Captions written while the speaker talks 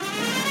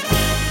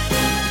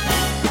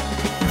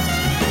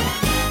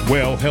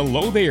Well,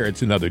 hello there.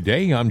 It's another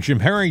day. I'm Jim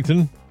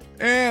Harrington.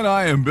 And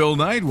I am Bill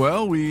Knight.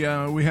 Well, we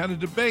had a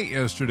debate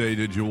yesterday.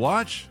 Did you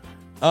watch?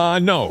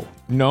 No.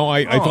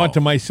 I thought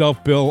to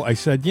myself, Bill, I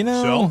said,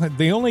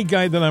 the only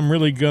guy that I'm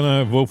really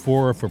going to vote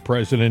for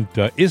president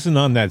isn't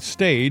on that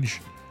stage.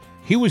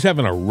 He was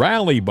having a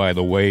rally, by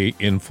the way,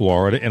 in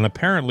Florida, and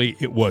apparently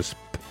it was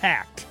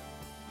packed.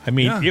 I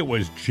mean, It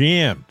was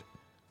jammed.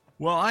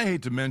 Well, I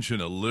hate to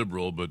mention a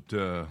liberal, but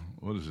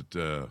what is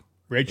it?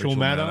 Rachel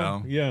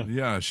Maddow?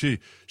 Yeah,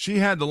 she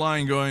had the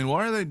line going,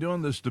 why are they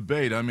doing this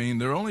debate? I mean,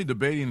 they're only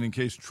debating in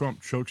case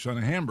Trump chokes on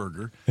a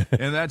hamburger,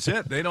 and that's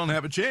it. They don't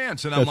have a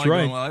chance. And I'm like,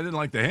 right. well, I didn't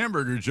like the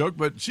hamburger joke,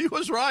 but she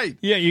was right.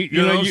 Yeah,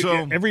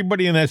 so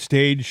everybody on that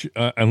stage,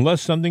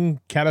 unless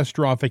something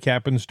catastrophic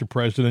happens to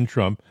President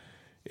Trump,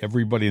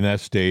 everybody in that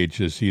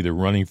stage is either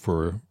running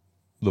for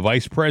the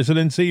vice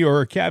presidency or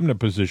a cabinet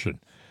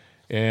position.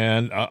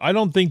 And I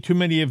don't think too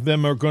many of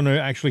them are going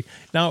to actually.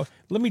 Now,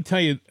 let me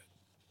tell you,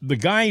 the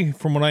guy,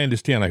 from what I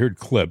understand, I heard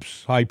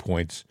clips, high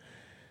points.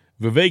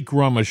 Vivek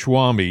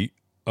Ramaswamy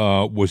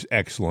was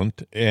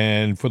excellent,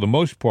 and for the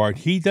most part,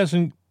 he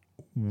doesn't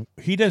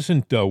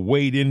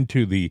wade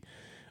into the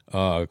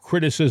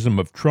criticism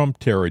of Trump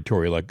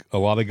territory like a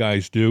lot of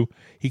guys do.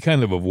 He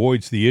kind of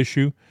avoids the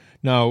issue.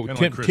 Now,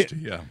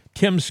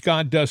 Tim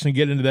Scott doesn't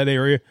get into that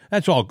area.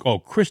 That's all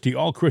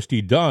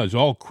Christie does.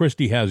 All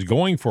Christie has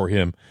going for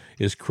him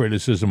is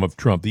criticism of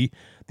Trump.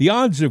 The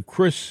odds of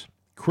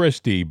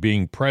Christie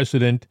being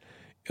president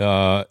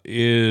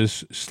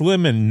is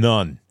slim and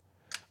none.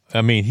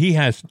 I mean,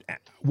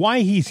 why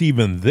he's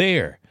even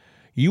there.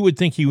 You would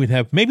think he would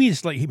have, maybe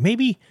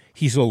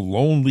he's a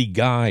lonely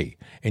guy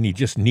and he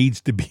just needs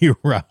to be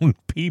around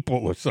people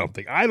or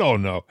something. I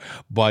don't know.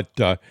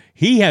 But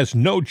he has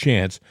no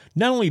chance.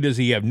 Not only does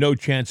he have no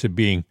chance of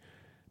being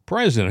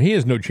president, he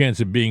has no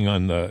chance of being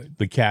on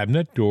the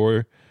cabinet,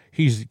 or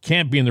he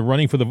can't be in the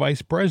running for the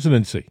vice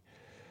presidency.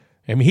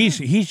 I mean,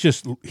 he's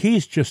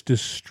just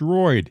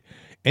destroyed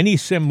any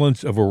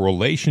semblance of a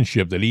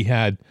relationship that he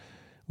had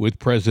with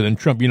President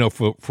Trump. You know,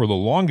 for the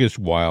longest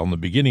while in the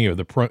beginning of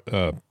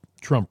the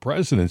Trump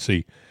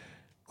presidency,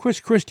 Chris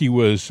Christie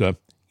was,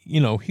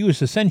 he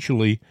was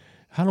essentially,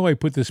 how do I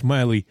put this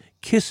mildly,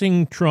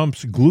 kissing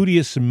Trump's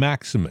gluteus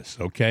maximus,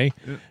 okay?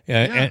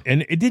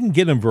 And it didn't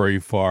get him very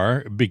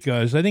far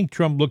because I think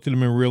Trump looked at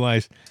him and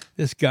realized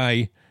this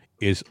guy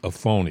is a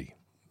phony.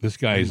 This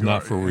guy is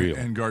not for real.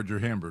 And guard your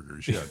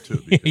hamburgers,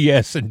 too.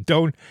 Yes, and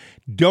don't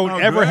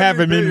ever have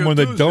him in when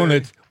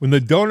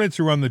the donuts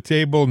are on the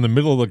table in the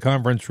middle of the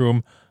conference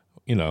room.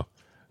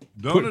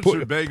 Donuts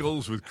or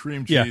bagels with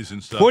cream cheese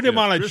and stuff. Put him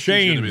on a Christie's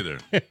chain. Gonna be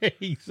there.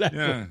 Exactly.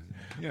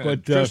 Yeah.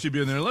 But Christie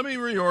be in there. Let me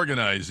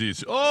reorganize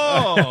these.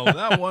 Oh,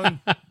 that one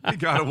he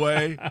got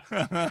away.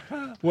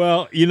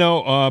 Well,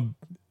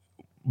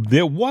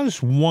 there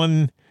was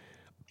one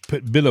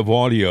bit of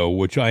audio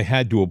which I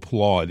had to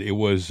applaud. It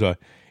was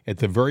at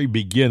the very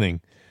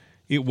beginning.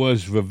 It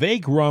was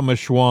Vivek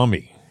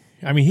Ramaswamy.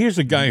 I mean, here's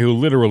a guy who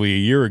literally a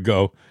year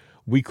ago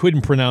we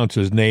couldn't pronounce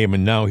his name,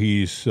 and now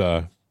he's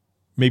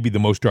maybe the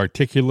most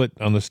articulate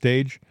on the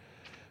stage.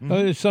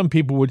 Some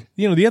people would,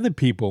 the other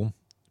people,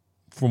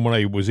 from what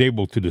I was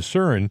able to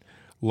discern,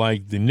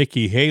 like the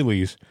Nikki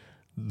Haley's,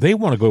 they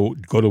want to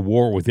go to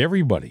war with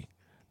everybody.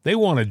 They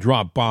want to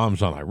drop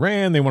bombs on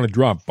Iran. They want to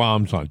drop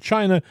bombs on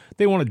China.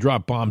 They want to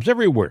drop bombs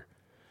everywhere.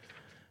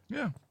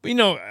 Yeah.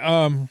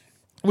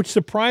 Which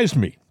surprised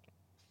me,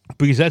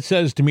 because that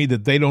says to me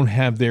that they don't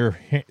have their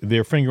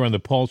finger on the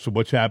pulse of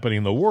what's happening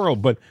in the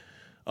world. But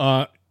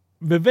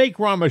Vivek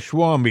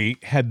Ramaswamy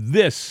had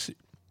this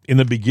in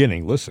the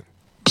beginning. Listen.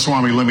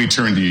 Swamy, let me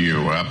turn to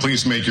you.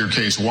 Please make your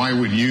case. Why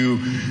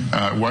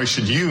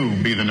should you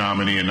be the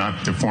nominee and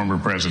not the former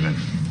president?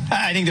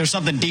 I think there's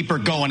something deeper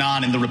going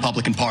on in the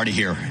Republican Party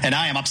here, and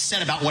I am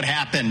upset about what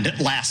happened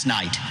last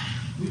night.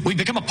 We've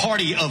become a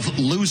party of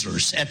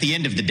losers at the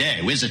end of the day.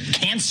 It was a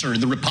cancer in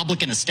the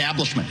Republican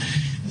establishment.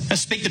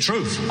 Let's speak the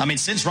truth. I mean,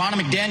 since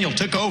Ronna McDaniel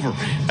took over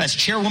as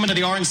chairwoman of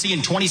the RNC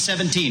in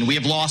 2017, we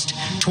have lost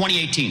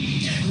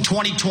 2018,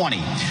 2020,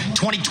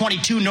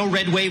 2022, no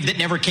red wave that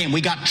never came. We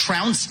got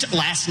trounced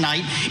last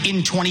night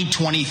in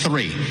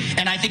 2023.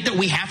 And I think that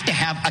we have to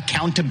have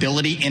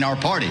accountability in our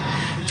party.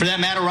 For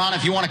that matter, Ron,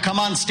 if you want to come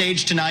on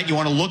stage tonight, you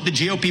want to look the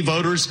GOP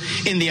voters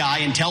in the eye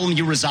and tell them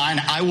you resign,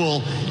 I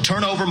will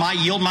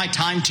yield my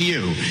time to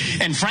you.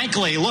 And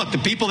frankly, look, the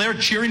people there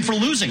cheering for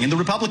losing in the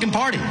Republican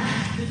Party.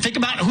 Think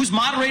about who's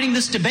moderating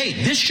this debate.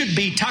 This should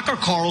be Tucker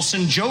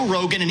Carlson, Joe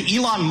Rogan, and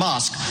Elon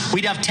Musk.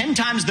 We'd have 10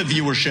 times the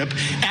viewership,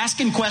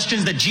 asking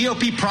questions that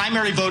GOP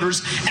primary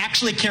voters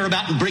actually care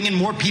about and bringing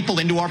more people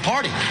into our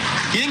party.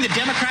 You think the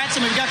Democrats,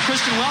 and we've got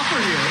Kristen Welker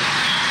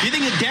here, you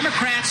think the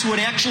Democrats would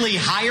actually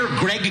hire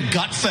Greg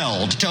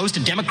Gutfeld to host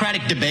a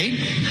Democratic debate?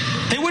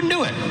 They wouldn't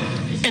do it.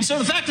 And so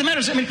the fact of the matter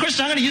is,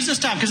 Kristen, I'm going to use this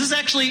time because this is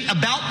actually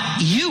about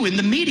you in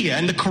the media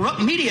and the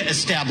corrupt media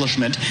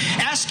establishment.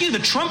 Ask you, the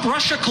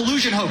Trump-Russia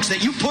collusion hoax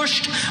that you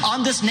pushed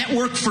on this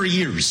network for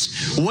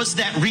years, was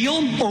that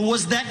real or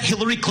was that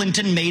Hillary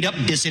Clinton made up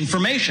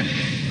disinformation?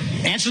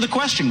 Answer the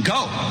question.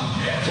 Go.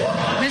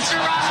 Mr.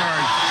 Ross.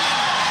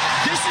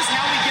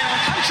 how we get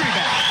our country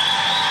back.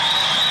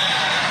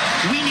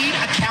 We need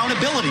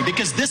accountability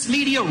because this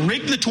media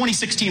rigged the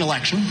 2016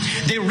 election.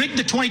 They rigged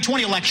the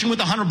 2020 election with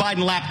the Hunter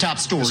Biden laptop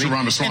story. Mr.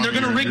 Ramaswamy, and they're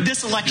going to rig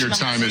this election. Your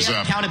time is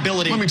up.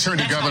 Accountability. Let me turn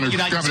to Governor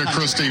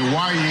Christie.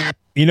 Why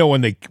You know,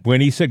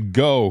 when he said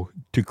go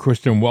to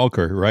Kristen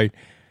Welker, right?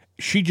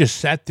 She just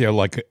sat there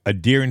like a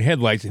deer in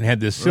headlights and had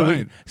this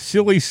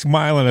silly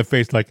smile on her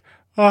face, like,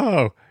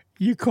 "Oh,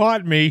 you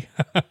caught me."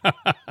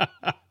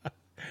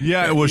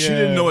 Yeah, well, she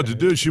didn't know what to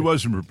do. She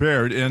wasn't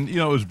prepared. And,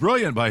 it was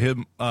brilliant by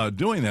him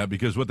doing that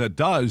because what that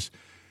does,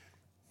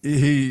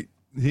 he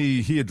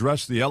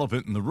addressed the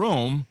elephant in the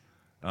room,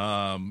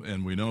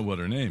 and we know what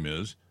her name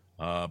is.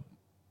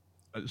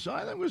 So I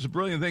think it was a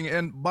brilliant thing.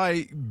 And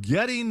by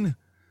getting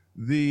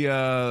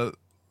the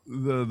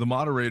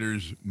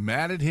moderators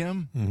mad at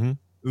him,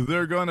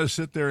 they're going to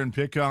sit there and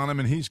pick on him,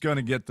 and he's going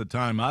to get the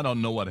time. I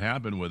don't know what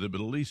happened with it,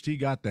 but at least he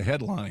got the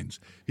headlines.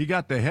 He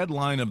got the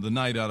headline of the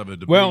night out of a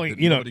debate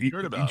that nobody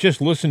cared about. Just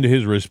listen to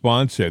his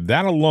response there.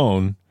 That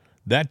alone,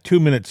 that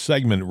 2-minute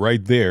segment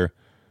right there,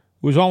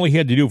 was all he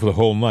had to do for the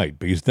whole night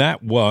because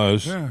that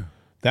was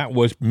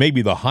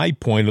maybe the high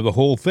point of the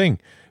whole thing.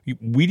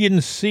 We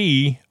didn't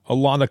see a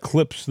lot of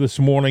clips this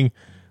morning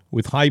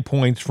with high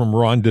points from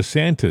Ron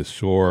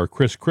DeSantis or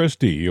Chris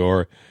Christie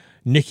or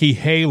Nikki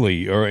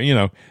Haley, or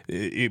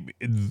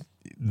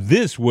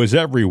this was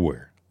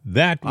everywhere.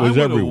 That was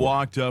everywhere. I would have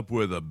walked up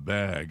with a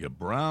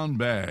brown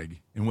bag,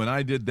 and when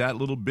I did that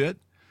little bit,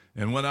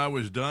 and when I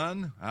was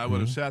done, I would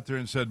have sat there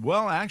and said,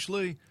 "Well,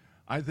 actually,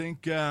 I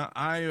think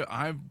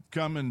I've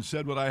come and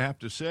said what I have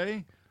to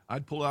say."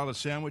 I'd pull out a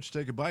sandwich,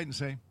 take a bite, and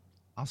say,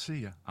 "I'll see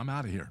you. I'm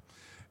out of here,"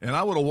 and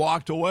I would have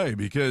walked away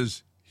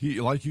because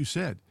he, like you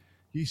said,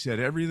 he said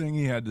everything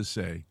he had to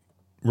say,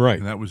 right,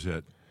 and that was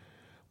it.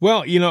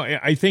 Well,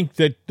 I think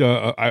that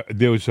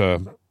there was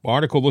an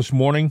article this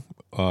morning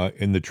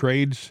in the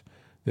trades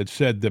that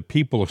said that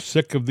people are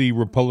sick of the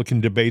Republican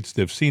debates.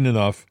 They've seen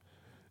enough,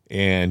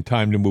 and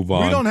time to move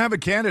on. We don't have a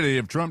candidate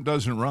if Trump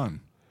doesn't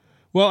run.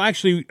 Well,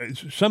 actually,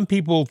 some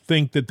people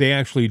think that they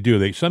actually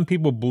do. Some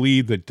people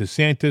believe that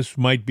DeSantis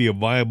might be a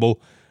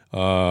viable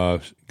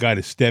guy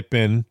to step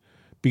in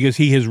because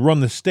he has run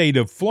the state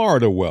of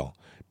Florida well.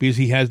 Because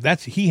he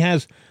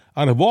has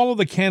out of all of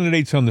the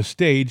candidates on the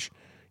stage,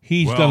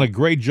 he's done a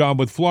great job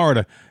with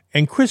Florida.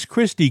 And Chris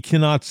Christie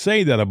cannot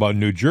say that about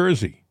New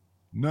Jersey.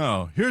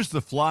 No. Here's the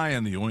fly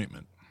in the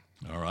ointment,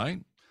 all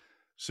right?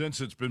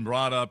 Since it's been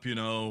brought up,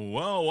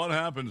 what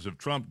happens if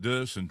Trump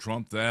this and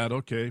Trump that?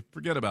 Okay,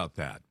 forget about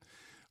that.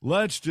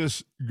 Let's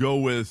just go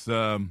with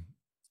the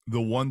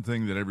one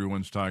thing that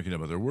everyone's talking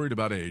about. They're worried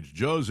about age.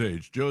 Joe's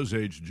age.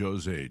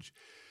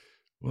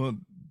 Well,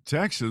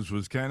 Texas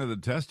was kind of the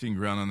testing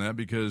ground on that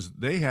because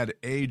they had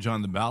age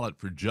on the ballot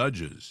for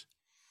judges.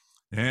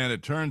 And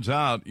it turns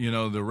out,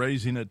 they're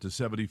raising it to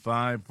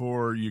 75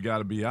 for you got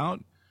to be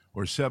out,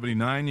 or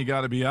 79 you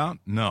got to be out.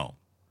 No,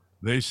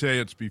 they say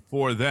it's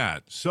before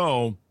that.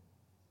 So,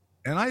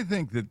 and I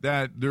think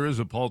that there is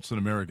a pulse in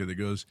America that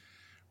goes,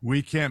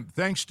 we can't,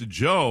 thanks to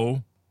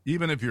Joe,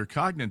 even if you're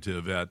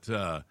cognitive at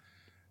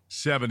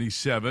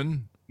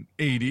 77,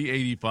 80,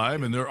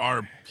 85, and there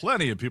are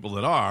plenty of people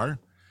that are.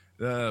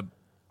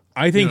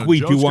 I think we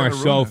do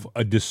ourselves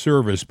a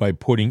disservice by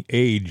putting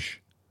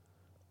age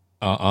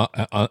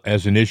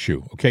as an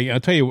issue. Okay, I'll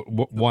tell you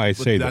why I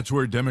say that. That's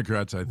where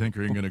Democrats, I think,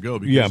 are going to go.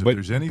 Because if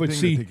there's anything but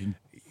see, that they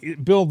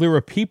can... Bill, there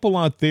are people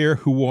out there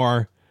who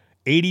are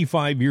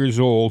 85 years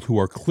old who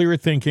are clear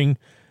thinking,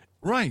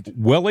 right,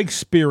 well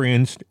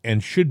experienced,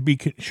 and should be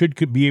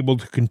able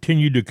to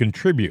continue to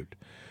contribute.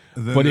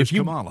 But if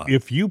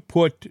you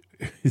put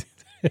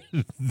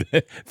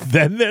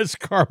then there's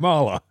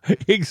Kamala.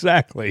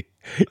 Exactly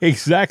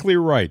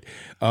right.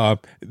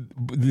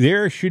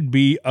 There should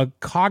be a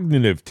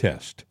cognitive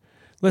test.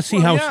 Let's see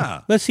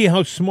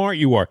how smart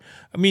you are.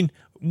 I mean,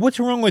 what's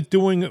wrong with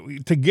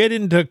to get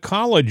into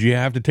college? You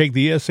have to take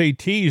the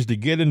SATs. To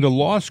get into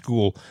law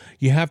school,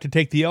 you have to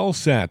take the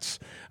LSATs.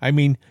 I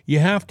mean, you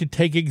have to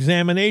take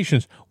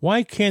examinations.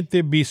 Why can't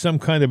there be some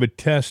kind of a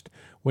test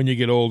when you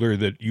get older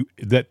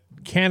that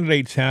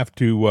candidates have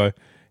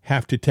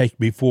to take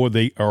before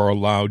they are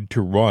allowed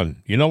to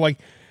run?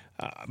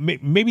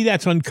 Maybe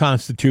that's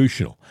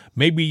unconstitutional.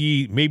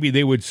 Maybe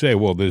they would say,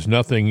 well, there's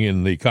nothing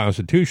in the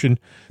Constitution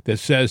that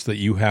says that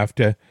you have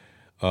to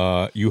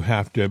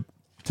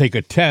take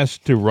a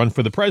test to run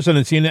for the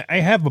presidency. And I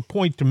have a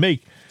point to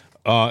make.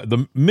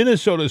 The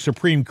Minnesota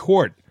Supreme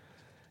Court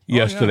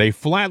yesterday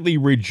flatly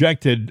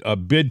rejected a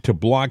bid to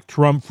block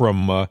Trump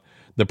from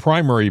the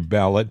primary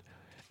ballot.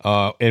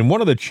 And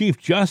one of the chief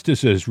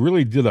justices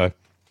really did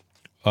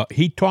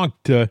he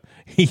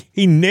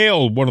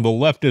nailed one of the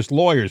leftist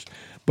lawyers.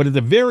 But at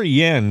the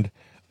very end,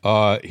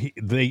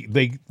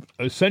 they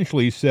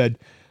essentially said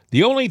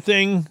the only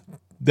thing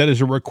that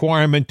is a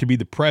requirement to be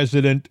the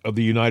president of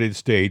the United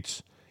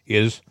States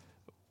is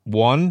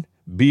 1,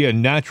 be a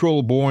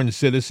natural-born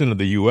citizen of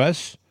the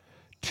U.S.,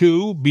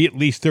 2, be at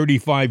least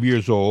 35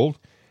 years old,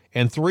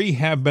 and 3,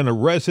 have been a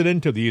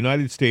resident of the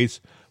United States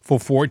for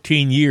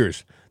 14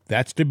 years.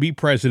 That's to be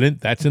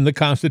president. That's in the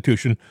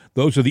Constitution.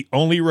 Those are the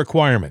only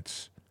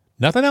requirements.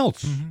 Nothing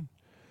else.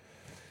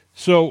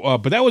 So,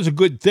 but that was a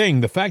good thing.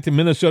 The fact that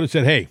Minnesota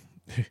said, hey,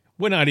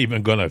 we're not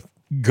even going to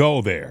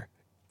go there.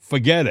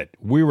 Forget it.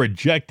 We're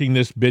rejecting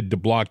this bid to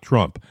block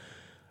Trump.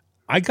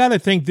 I got to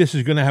think this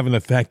is going to have an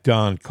effect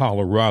on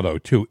Colorado,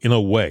 too, in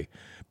a way.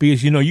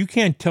 Because, you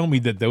can't tell me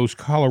that those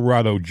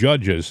Colorado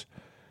judges,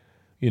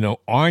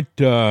 aren't,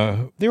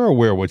 they're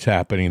aware of what's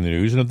happening in the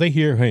news. And if they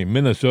hear, hey,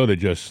 Minnesota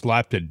just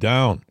slapped it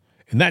down.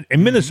 And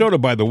Minnesota,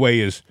 by the way,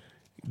 is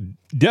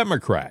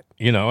Democrat.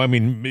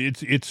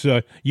 It's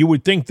you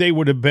would think they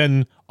would have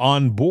been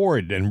on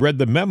board and read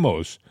the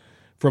memos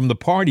from the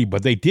party,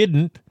 but they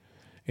didn't.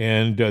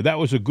 And that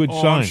was a good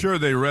sign. I'm sure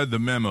they read the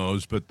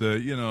memos, but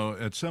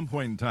at some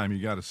point in time,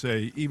 you got to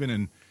say,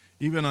 even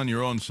on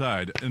your own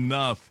side,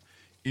 enough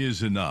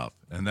is enough,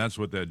 and that's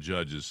what that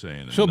judge is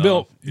saying. So,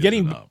 Bill,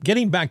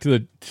 getting back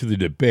to the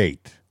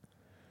debate,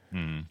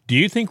 do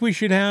you think we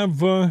should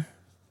have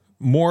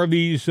more of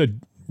these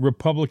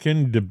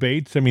Republican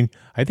debates? I mean,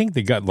 I think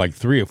they got like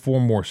 3 or 4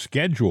 more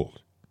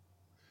scheduled.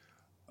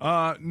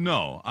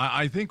 No,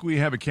 I think we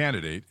have a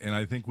candidate, and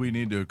I think we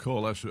need to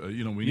coalesce.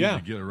 We need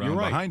to get around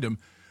behind him.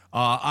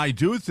 I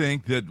do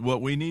think that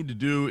what we need to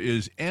do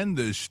is end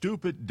the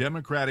stupid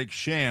Democratic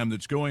sham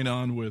that's going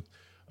on with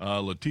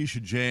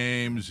Letitia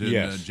James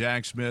and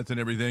Jack Smith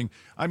and everything.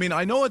 I mean,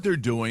 I know what they're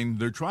doing.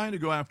 They're trying to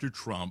go after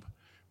Trump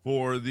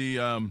for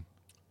the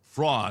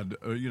fraud.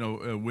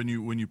 When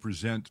you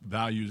present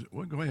values.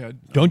 Well, go ahead.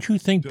 Don't you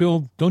think,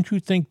 Bill? Don't you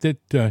think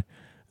that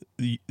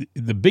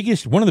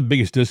one of the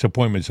biggest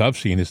disappointments I've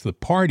seen is the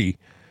party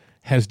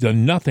has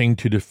done nothing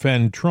to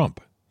defend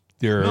Trump?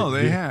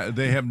 They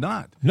have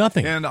not.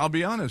 Nothing. And I'll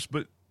be honest,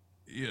 but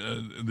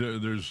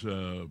there's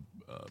an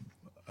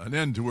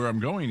end to where I'm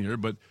going here.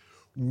 But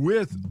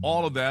with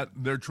all of that,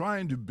 they're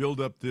trying to build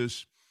up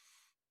this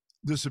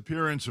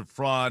appearance of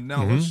fraud.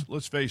 Now,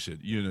 let's face it.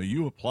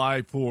 You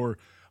apply for,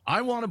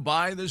 I want to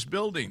buy this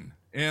building,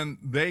 and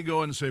they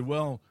go and say,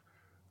 well,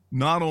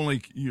 not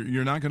only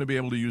you're not going to be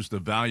able to use the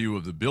value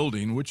of the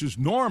building, which is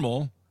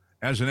normal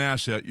as an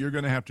asset, you're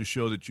going to have to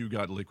show that you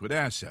got liquid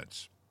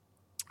assets.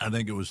 I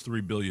think it was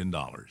 $3 billion.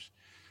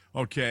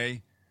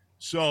 Okay,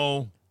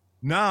 so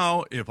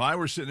now if I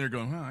were sitting there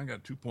going, I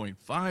got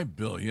 $2.5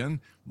 billion,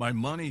 my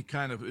money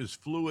kind of is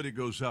fluid. It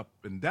goes up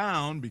and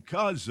down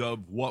because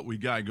of what we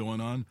got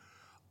going on.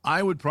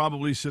 I would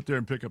probably sit there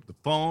and pick up the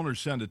phone or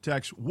send a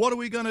text. What are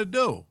we going to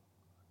do?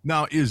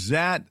 Now, is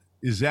that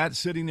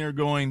sitting there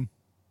going,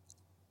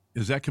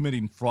 is that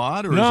committing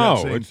fraud? Or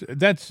no, is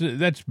that saying,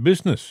 that's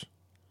business.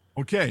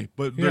 Okay,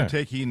 but they're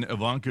taking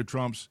Ivanka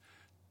Trump's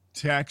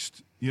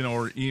text,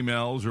 or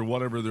emails or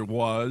whatever there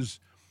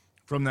was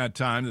from that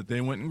time that they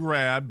went and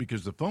grabbed,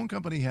 because the phone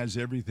company has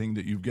everything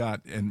that you've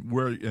got and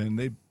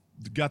they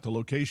got the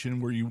location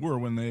where you were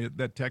when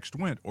that text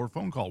went or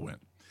phone call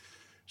went.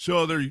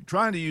 So they're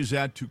trying to use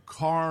that to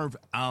carve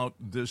out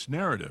this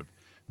narrative.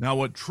 Now,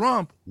 what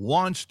Trump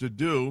wants to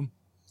do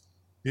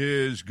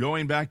is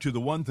going back to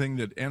the one thing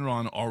that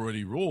Enron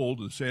already ruled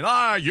and saying,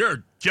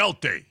 you're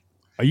guilty.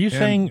 Are you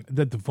saying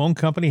that the phone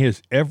company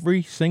has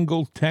every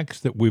single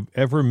text that we've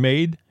ever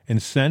made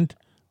and sent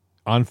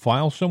on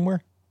file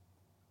somewhere?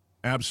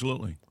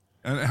 Absolutely.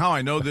 And how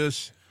I know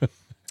this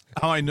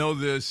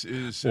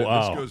is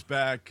wow. This goes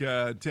back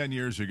 10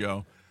 years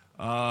ago,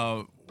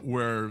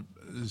 where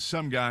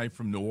some guy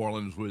from New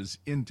Orleans was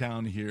in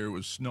town here. It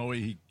was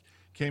snowy. He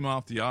came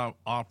off the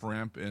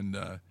off-ramp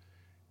and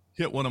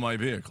hit one of my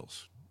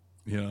vehicles,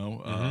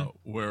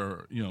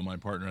 where, my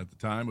partner at the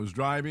time was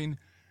driving,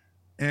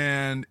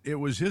 and it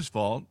was his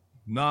fault,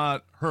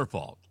 not her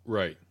fault.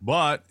 Right.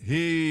 But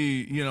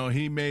he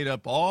made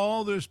up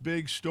all this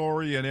big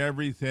story and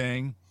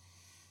everything.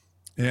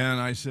 And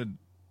I said,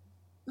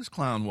 this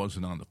clown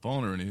wasn't on the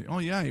phone or anything. Oh,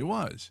 yeah, he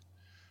was.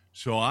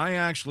 So I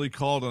actually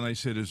called and I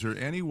said, is there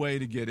any way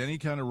to get any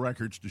kind of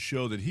records to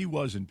show that he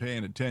wasn't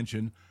paying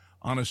attention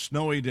on a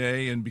snowy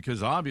day? And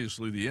because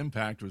obviously the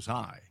impact was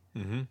high,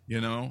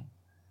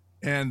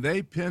 and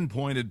they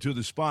pinpointed to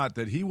the spot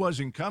that he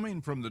wasn't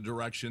coming from the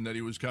direction that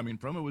he was coming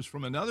from. It was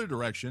from another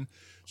direction.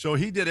 So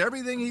he did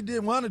everything he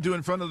did want to do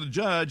in front of the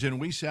judge. And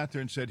we sat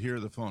there and said, here are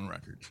the phone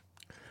records.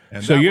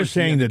 And so you're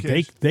saying that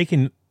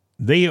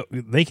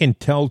they can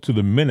tell to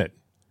the minute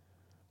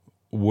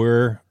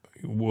whether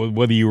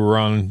you were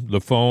on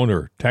the phone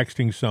or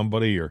texting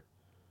somebody or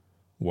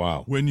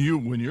wow. When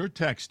you're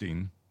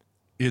texting,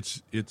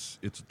 it's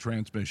a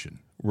transmission.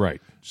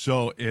 Right.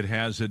 So it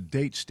has a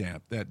date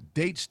stamp. That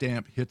date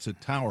stamp hits a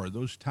tower.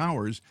 Those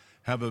towers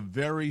have a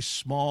very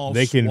small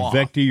They can swath.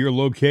 vector your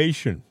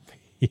location.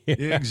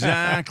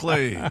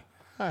 Exactly. You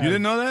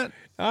didn't know that?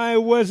 I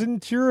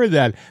wasn't sure of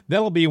that.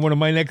 That'll be one of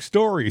my next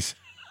stories.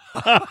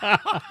 I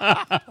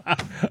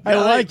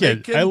like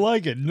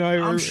it.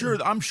 No,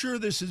 I'm sure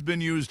this has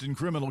been used in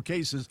criminal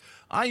cases.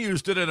 I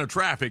used it in a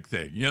traffic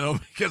thing,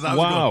 because I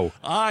was going,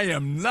 I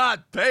am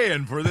not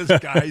paying for this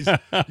guy's,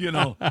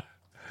 $1,300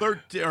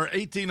 or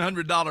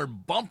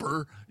 $1,800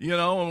 bumper,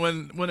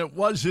 when it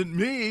wasn't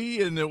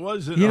me and it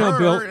wasn't her,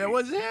 Bill, it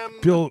was him.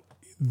 Bill,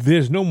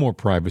 There's no more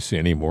privacy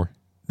anymore.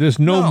 There's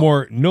no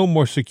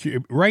more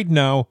security. Right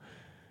now,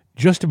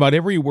 just about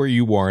everywhere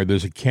you are,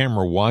 there's a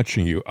camera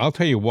watching you. I'll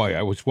tell you why.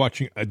 I was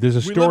watching. There's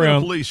a story we live in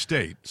on a police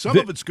state. Some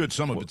of it's good,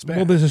 some of it's bad.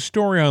 Well, there's a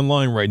story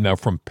online right now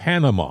from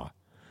Panama.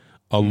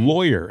 A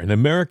lawyer, an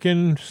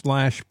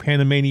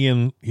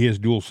American/Panamanian, he has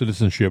dual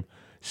citizenship,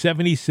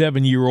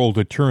 77-year-old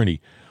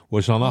attorney,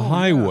 was on a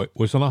highway. Yeah.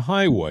 Was on a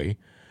highway.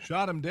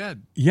 Shot him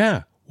dead.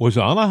 Yeah, was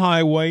on a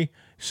highway.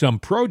 Some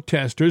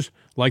protesters,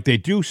 like they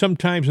do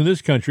sometimes in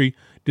this country,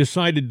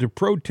 decided to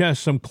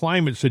protest some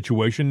climate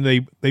situation.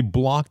 They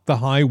blocked the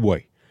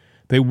highway.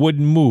 They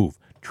wouldn't move.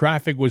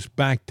 Traffic was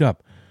backed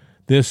up.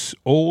 This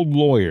old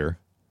lawyer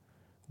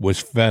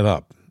was fed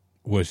up.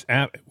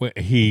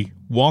 He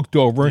walked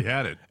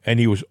over and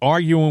he was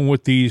arguing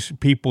with these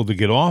people to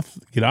get out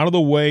of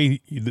the way.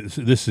 This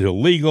is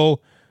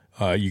illegal.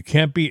 You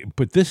can't be.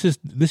 But this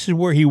is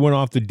where he went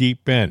off the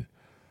deep end.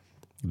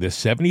 This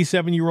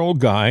 77-year-old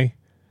guy,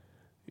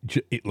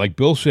 like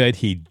Bill said,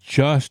 he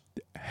just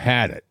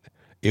had it.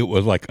 It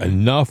was like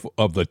enough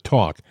of the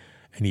talk,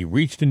 and he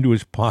reached into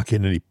his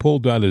pocket and he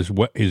pulled out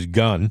his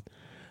gun.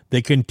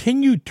 They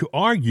continued to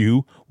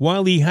argue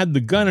while he had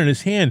the gun in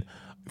his hand.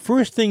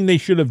 First thing they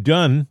should have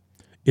done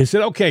is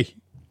said, okay,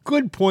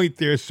 good point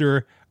there,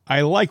 sir.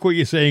 I like what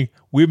you're saying.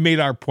 We've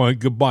made our point.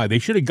 Goodbye. They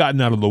should have gotten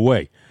out of the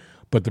way.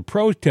 But the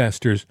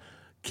protesters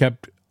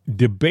kept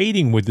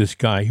debating with this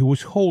guy who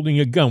was holding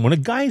a gun. When a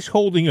guy's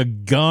holding a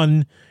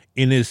gun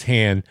in his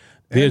hand,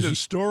 there's a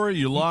story,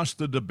 you lost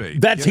the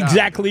debate. That's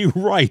exactly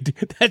right.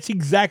 That's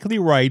exactly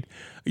right.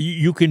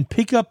 You can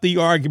pick up the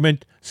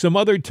argument some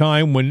other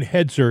time when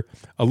heads are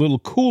a little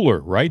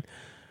cooler, right?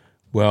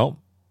 Well,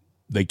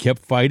 they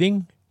kept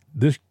fighting.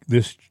 This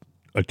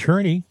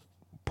attorney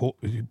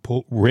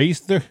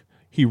raised the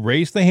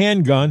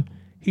handgun.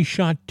 He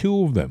shot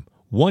two of them.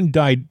 One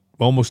died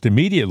almost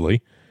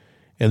immediately,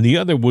 and the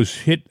other was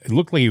hit. It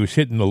looked like he was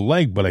hit in the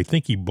leg, but I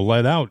think he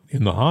bled out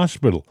in the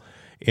hospital.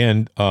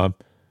 And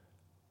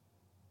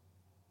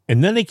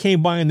then they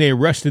came by and they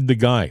arrested the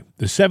guy.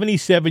 The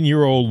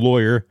 77-year-old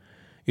lawyer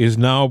is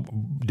now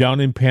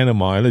down in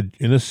Panama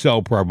in a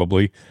cell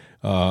probably,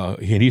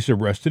 and he's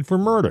arrested for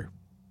murder.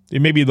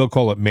 Maybe they'll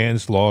call it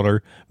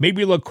manslaughter.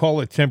 Maybe they'll call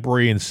it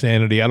temporary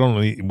insanity. I don't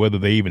know whether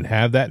they even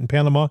have that in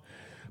Panama.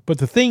 But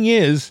the thing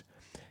is,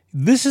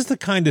 this is the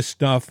kind of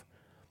stuff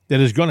that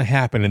is going to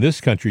happen in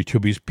this country too,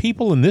 because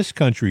people in this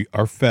country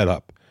are fed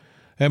up.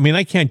 I mean,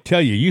 I can't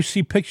tell you. You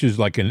see pictures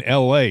like in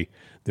L.A.,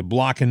 they're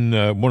blocking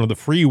one of the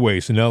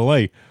freeways in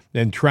L.A.,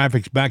 and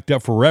traffic's backed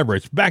up forever.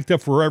 It's backed up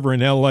forever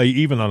in L.A.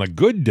 even on a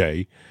good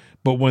day.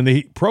 But when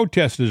the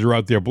protesters are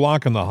out there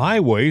blocking the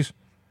highways,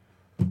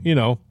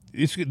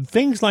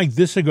 things like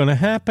this are going to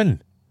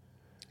happen.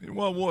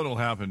 Well, what will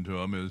happen to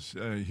him is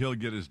he'll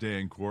get his day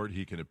in court.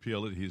 He can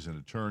appeal it. He's an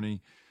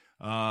attorney.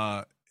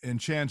 And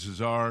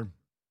chances are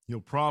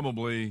he'll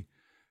probably,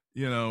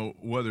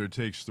 whether it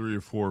takes 3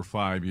 or 4 or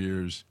 5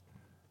 years,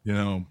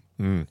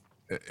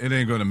 it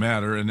ain't going to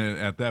matter. And then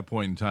at that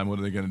point in time, what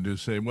are they going to do?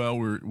 Say, well,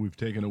 we've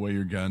taken away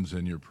your guns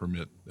and your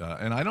permit.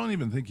 And I don't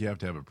even think you have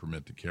to have a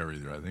permit to carry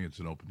there. I think it's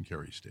an open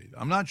carry state.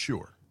 I'm not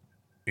sure.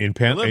 In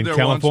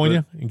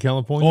California? In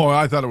California? Oh,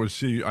 I thought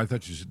I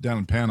thought you said down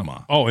in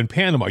Panama. Oh, in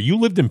Panama. You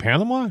lived in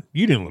Panama?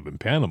 You didn't live in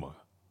Panama.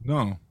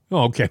 No.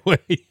 Oh, okay.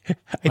 Wait.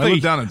 I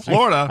lived down in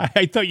Florida.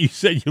 I thought you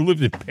said you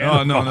lived in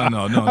Panama. No.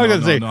 I was going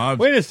to say,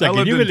 wait a second.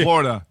 I lived in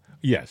Florida.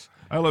 Yes.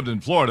 I lived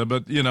in Florida,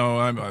 but,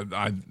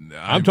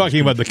 I'm talking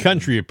about the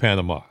country of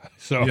Panama.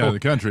 So yeah, the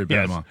country of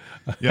Panama.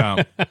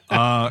 Yes.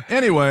 Yeah.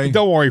 Anyway.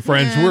 Don't worry,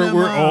 friends.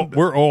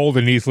 We're old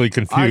and easily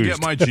confused. I get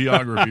my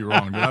geography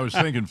wrong, but I was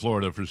thinking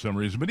Florida for some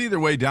reason. But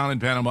either way, down in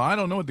Panama, I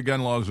don't know what the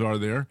gun laws are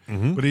there,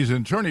 but he's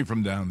an attorney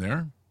from down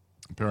there,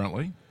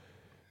 apparently.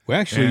 Well,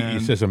 actually, he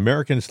says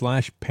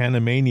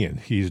American/Panamanian.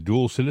 He's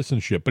dual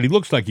citizenship, but he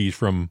looks like he's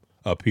from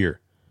up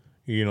here.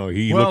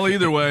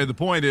 Either way, the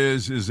point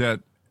is that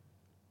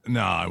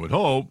now I would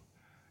hope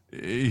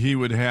he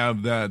would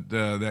have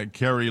that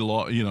carry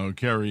law.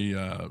 Carry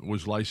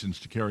was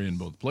licensed to carry in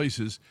both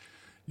places.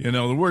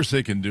 The worst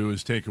they can do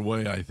is take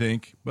away, I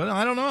think. But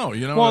I don't know.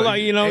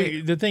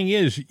 The thing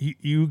is,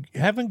 you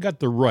haven't got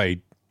the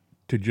right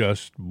to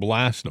just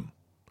blast them.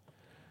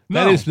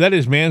 No. That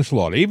is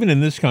manslaughter, even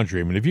in this country.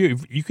 I mean, if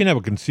you can have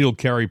a concealed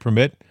carry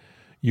permit,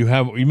 you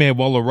may have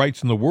all the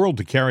rights in the world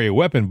to carry a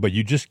weapon, but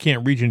you just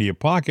can't reach into your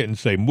pocket and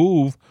say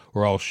move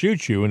or I'll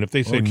shoot you. And if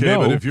they say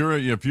no, but if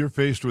you're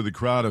faced with a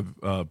crowd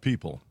of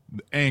people,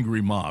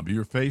 angry mob,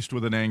 you're faced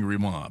with an angry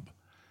mob,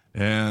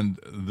 and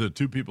the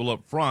two people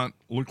up front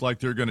look like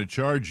they're going to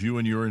charge you,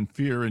 and you're in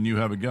fear, and you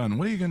have a gun.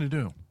 What are you going to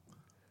do?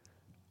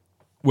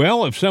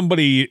 Well, if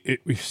somebody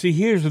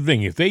here's the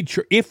thing: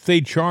 if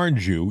they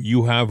charge you,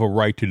 you have a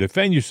right to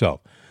defend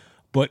yourself.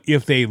 But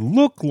if they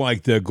look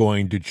like they're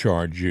going to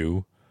charge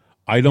you,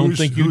 I don't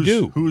think you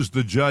do. Who's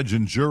the judge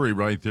and jury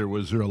right there?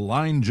 Was there a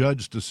line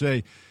judge to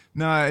say,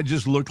 "No, it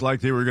just looked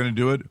like they were going to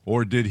do it,"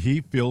 or did he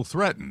feel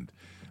threatened?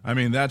 I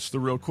mean, that's the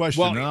real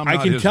question. Well, I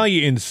can tell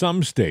you in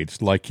some states,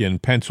 like in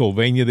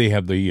Pennsylvania, they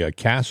have the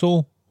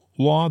Castle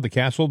law, the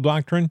Castle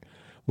doctrine,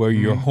 where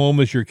your home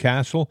is your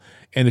castle,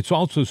 and it's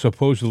also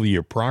supposedly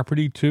your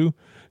property too.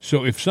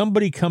 So if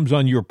somebody comes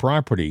on your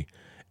property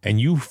and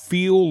you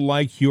feel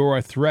like you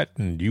are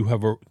threatened, you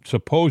have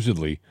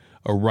supposedly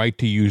a right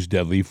to use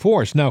deadly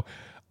force. Now,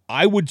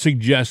 I would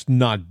suggest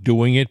not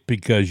doing it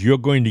because you're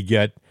going to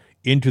get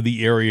into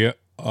the area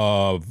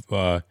of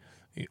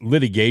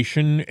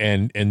litigation,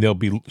 and there'll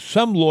be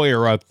some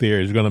lawyer out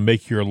there is going to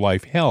make your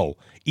life hell,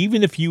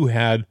 even if you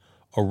had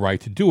a right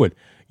to do it.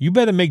 You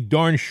better make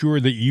darn sure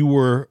that you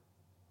were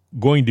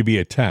going to be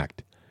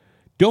attacked.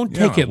 Don't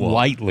take it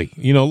lightly.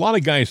 You know, a lot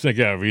of guys think,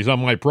 if he's on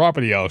my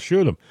property, I'll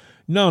shoot him.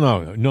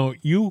 No.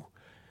 You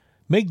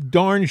make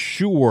darn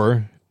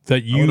sure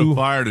that you... I would have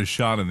fired a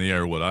shot in the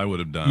air, what I would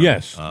have done.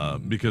 Yes.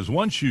 Because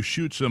once you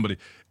shoot somebody,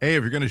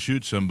 if you're going to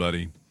shoot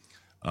somebody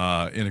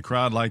in a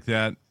crowd like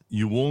that,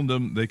 you wound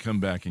them, they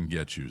come back and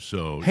get you.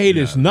 So it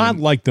is not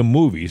like the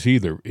movies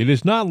either. It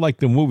is not like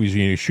the movies.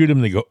 You shoot them,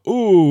 they go,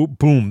 ooh,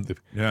 boom.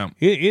 Yeah.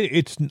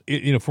 It's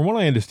from what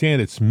I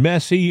understand, it's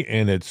messy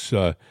and it's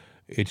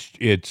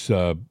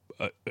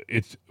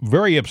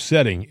very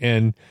upsetting,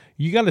 and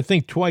you got to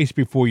think twice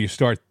before you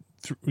start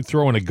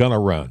throwing a gun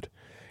around.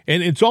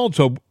 And it's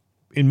also,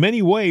 in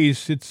many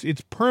ways,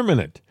 it's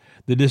permanent.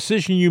 The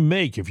decision you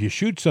make, if you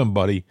shoot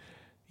somebody,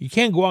 you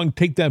can't go out and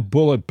take that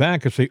bullet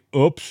back and say,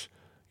 oops.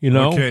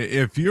 Okay,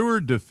 if you were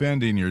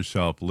defending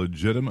yourself,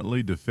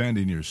 legitimately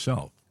defending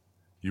yourself,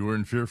 you were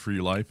in fear for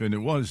your life and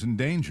it was in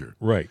danger.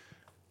 Right.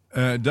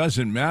 It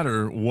doesn't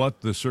matter what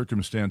the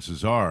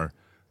circumstances are.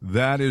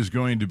 That is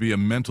going to be a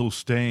mental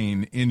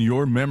stain in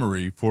your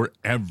memory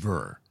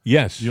forever.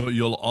 Yes.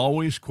 You'll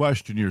always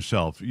question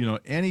yourself.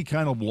 Any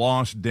kind of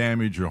loss,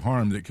 damage, or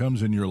harm that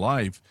comes in your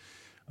life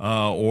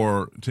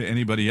or to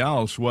anybody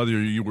else, whether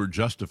you were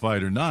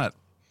justified or not,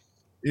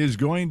 is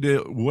going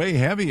to weigh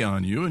heavy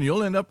on you, and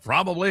you'll end up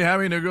probably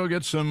having to go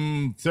get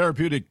some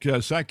therapeutic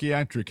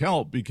psychiatric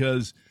help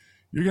because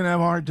you're going to have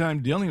a hard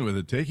time dealing with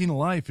it. Taking a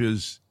life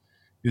is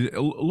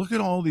look at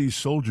all these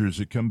soldiers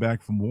that come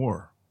back from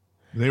war.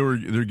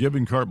 They're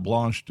given carte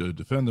blanche to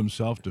defend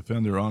themselves,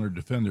 defend their honor,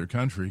 defend their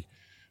country,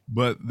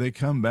 but they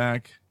come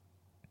back,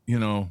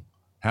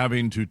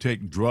 having to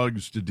take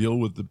drugs to deal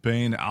with the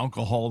pain,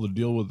 alcohol to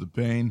deal with the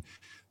pain.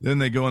 Then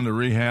they go into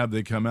rehab,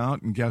 they come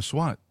out, and guess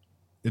what?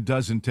 It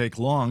doesn't take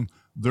long.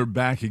 They're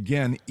back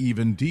again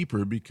even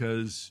deeper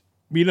because...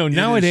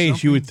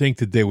 nowadays you would think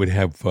that they would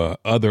have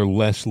other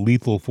less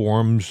lethal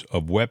forms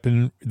of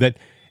weapon, that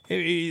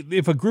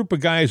if a group of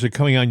guys are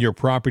coming on your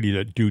property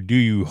to do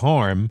you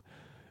harm,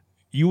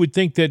 you would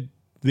think that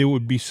there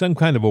would be some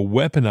kind of a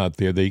weapon out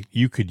there that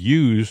you could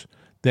use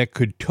that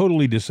could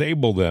totally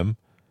disable them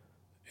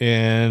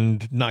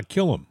and not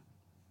kill them.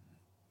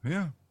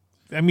 Yeah.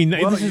 I mean,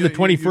 this is the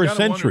 21st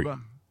century.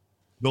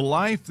 The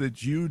life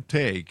that you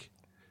take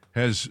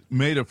has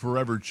made a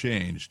forever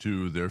change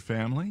to their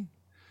family,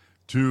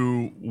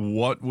 to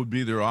what would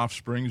be their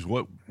offsprings,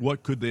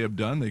 what could they have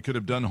done? They could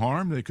have done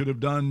harm. They could have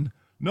done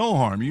no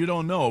harm. You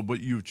don't know,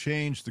 but you've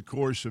changed the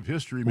course of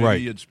history.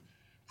 Maybe it's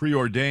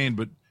preordained,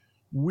 but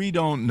we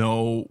don't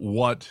know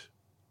what,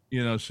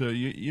 so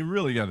you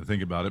really got to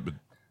think about it. But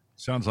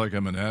sounds like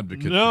I'm an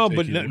advocate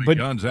for taking away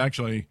guns,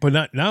 actually. But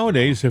not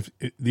nowadays. If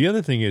the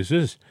other thing is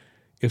this,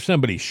 if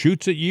somebody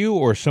shoots at you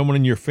or someone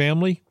in your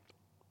family,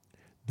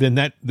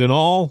 then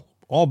all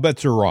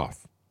bets are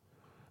off.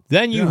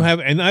 Then you have,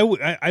 and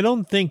I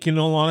don't think, in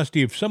all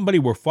honesty, if somebody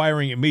were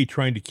firing at me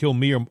trying to kill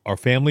me or our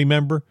family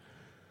member,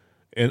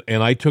 and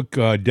I took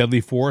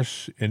deadly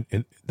force, and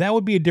that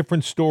would be a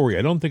different story.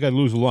 I don't think I'd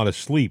lose a lot of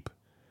sleep.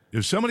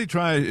 If somebody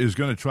is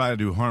going to try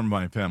to harm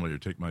my family or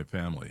take my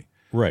family,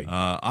 right,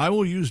 I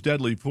will use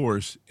deadly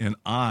force, and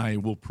I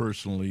will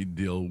personally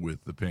deal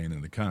with the pain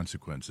and the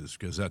consequences,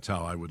 because that's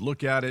how I would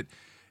look at it.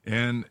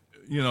 And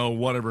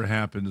whatever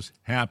happens.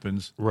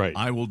 Right.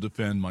 I will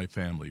defend my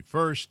family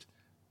first,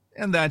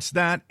 and that's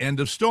that. End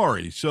of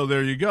story. So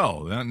there you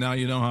go. Now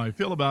you know how I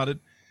feel about it.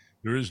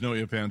 There is no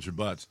ifs, ands, or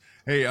buts.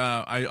 Hey,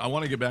 I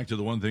want to get back to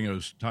the one thing I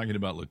was talking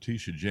about,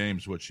 Letitia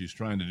James, what she's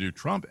trying to do.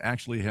 Trump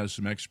actually has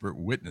some expert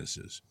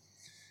witnesses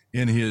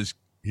in his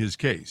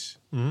case,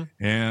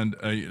 and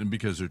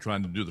because they're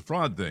trying to do the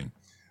fraud thing.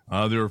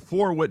 There are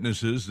 4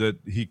 witnesses that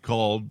he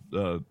called,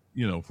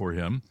 for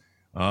him.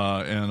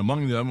 And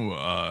among them,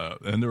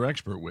 and they're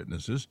expert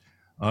witnesses,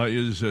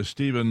 is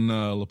Stephen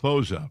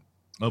Laposa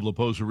of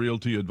Laposa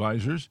Realty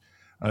Advisors,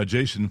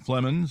 Jason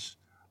Flemons,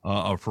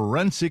 a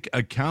forensic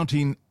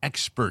accounting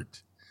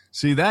expert.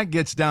 See, that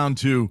gets down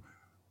to,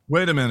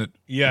 wait a minute,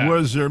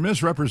 was there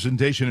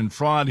misrepresentation and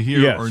fraud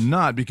here or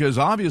not? Because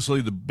obviously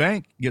the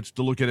bank gets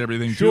to look at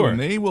everything too, and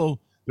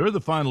they're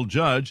the final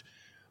judge.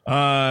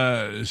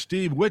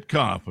 Steve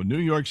Witkoff, a New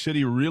York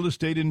City real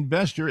estate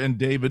investor, and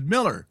David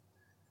Miller.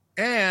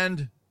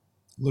 And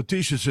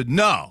Letitia said,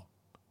 no,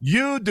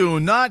 you do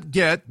not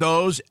get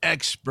those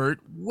expert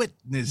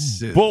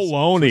witnesses.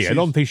 Baloney. I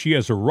don't think she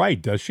has a right,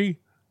 does she?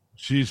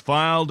 She's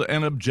filed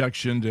an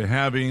objection to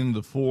having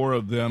the 4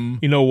 of them.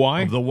 You know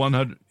why? Of the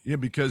 100. Yeah,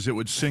 because it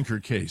would sink her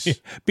case.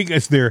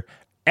 Because they're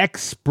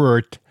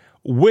expert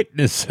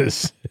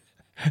witnesses.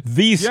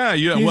 These well, guys,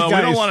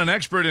 we don't want an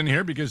expert in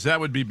here because that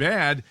would be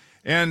bad.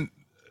 And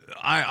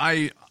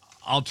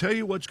I'll tell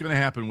you what's going to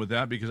happen with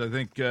that because I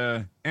think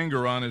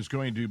Engeron is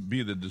going to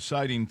be the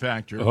deciding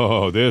factor.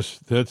 Oh,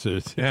 that's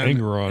it.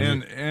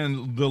 Engeron.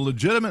 And the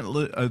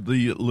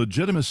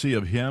legitimacy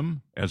of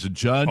him as a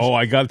judge. Oh,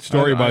 I got a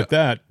story about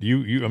that. I'm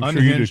sure you do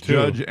Unhinged too.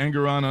 Judge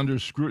Engeron under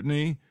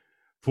scrutiny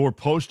for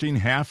posting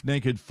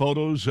half-naked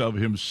photos of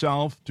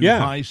himself to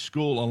high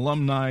school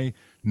alumni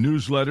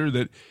newsletter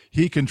that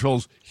he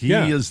controls. He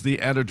is the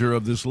editor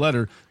of this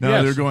letter.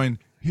 Now they're going,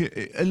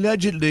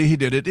 allegedly he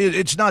did it.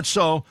 It's not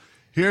so.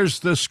 Here's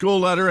the school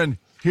letter, and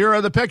here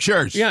are the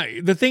pictures. Yeah,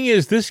 the thing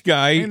is, this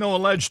guy... Ain't no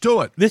alleged to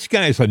it. This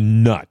guy's a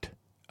nut.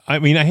 I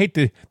mean, I hate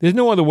to... There's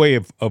no other way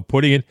of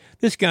putting it.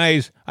 This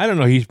guy's... I don't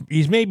know.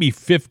 He's maybe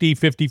 50,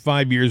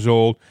 55 years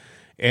old.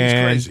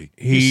 And he's crazy.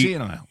 He's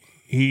senile.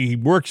 He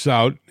works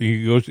out.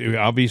 He goes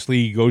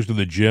to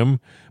the gym.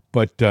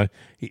 But at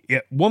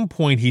one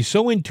point, he's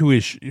so into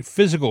his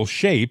physical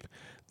shape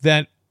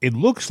that it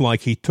looks like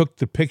he took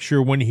the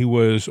picture when he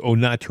was au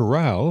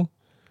naturel.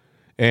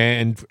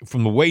 And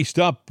from the waist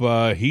up,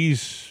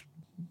 that's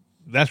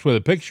where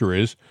the picture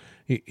is.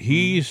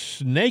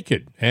 He's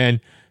naked. And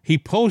he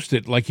posts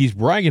it like he's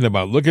bragging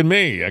about, look at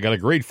me, I got a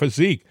great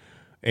physique.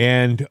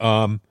 And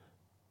I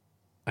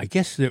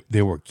guess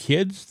there were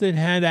kids that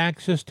had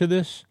access to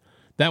this.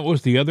 That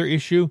was the other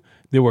issue.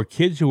 There were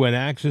kids who had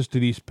access to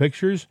these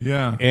pictures.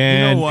 Yeah.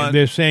 And you know what?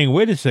 They're saying,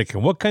 wait a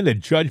second, what kind of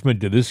judgment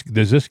does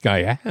this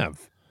guy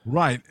have?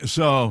 Right.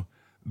 So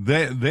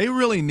they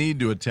really need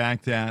to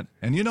attack that.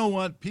 And you know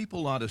what?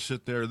 People ought to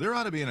sit there. There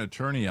ought to be an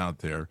attorney out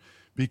there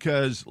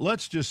because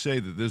let's just say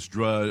that this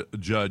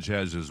judge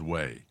has his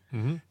way.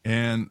 Mm-hmm.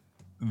 And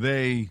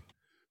they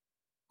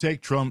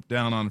take Trump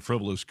down on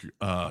frivolous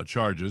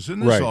charges.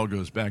 And this all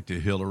goes back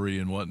to Hillary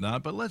and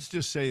whatnot. But let's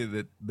just say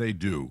that they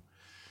do.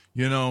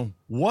 You know,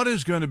 what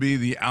is going to be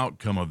the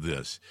outcome of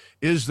this?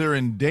 Is there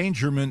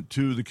endangerment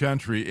to the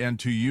country and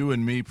to you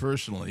and me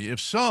personally?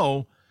 If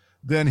so,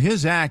 then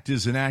his act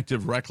is an act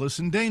of reckless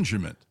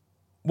endangerment.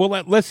 Well,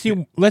 let's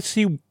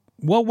see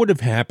what would have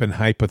happened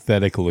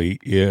hypothetically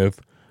if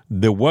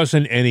there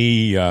wasn't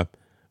any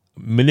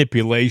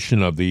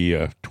manipulation of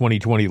the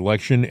 2020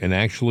 election and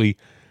actually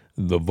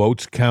the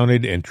votes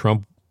counted and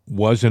Trump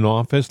was in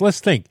office.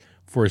 Let's think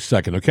for a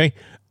second, okay?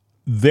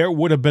 There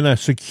would have been a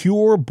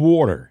secure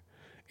border.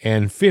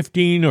 And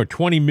 15 or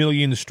 20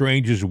 million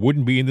strangers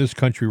wouldn't be in this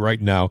country right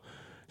now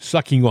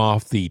sucking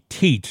off the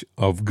teat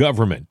of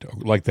government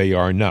like they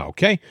are now,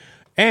 okay?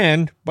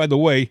 And, by the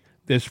way,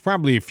 there's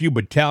probably a few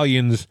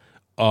battalions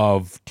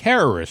of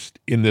terrorists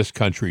in this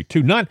country,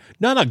 too. Not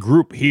a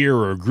group here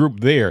or a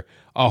group there.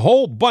 A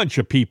whole bunch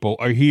of people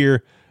are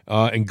here,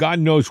 and God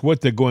knows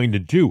what they're going to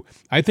do.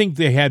 I think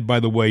they had,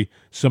 by the way,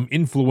 some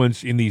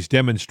influence in these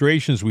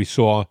demonstrations we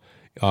saw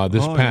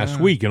this past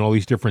week in all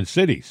these different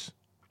cities.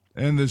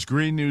 And this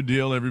Green New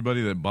Deal,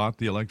 everybody that bought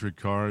the electric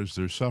cars,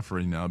 they're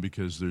suffering now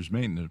because there's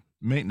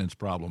maintenance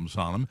problems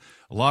on them.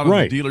 A lot of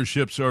the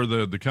dealerships or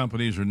the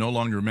companies are no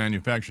longer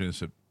manufacturing. They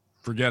said,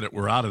 forget it,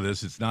 we're out of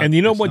this. It's not. And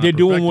you know what they're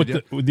doing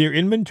with their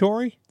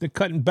inventory? They're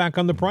cutting back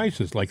on the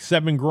prices, like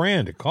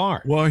 $7,000 a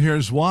car. Well,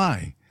 here's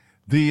why.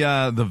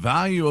 The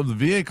value of the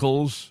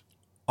vehicles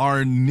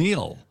are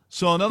nil.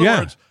 So in other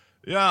words,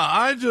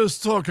 I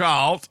just took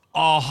out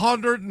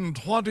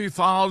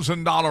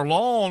 $120,000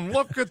 loan.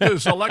 Look at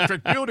this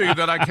electric beauty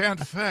that I can't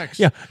fix.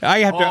 Yeah, I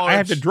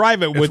have to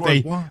drive it with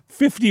a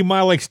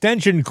 50-mile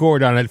extension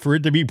cord on it for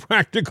it to be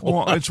practical.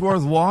 Well, it's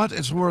worth what?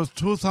 It's worth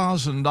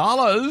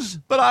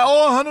 $2,000, but I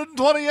owe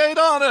 $128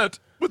 on it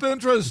with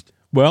interest.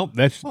 Well,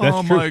 that's true.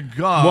 Oh my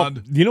God!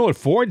 Well, you know what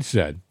Ford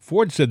said?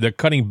 Ford said they're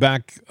cutting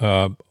back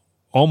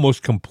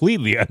almost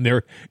completely on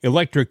their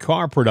electric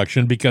car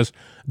production because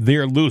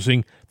they're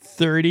losing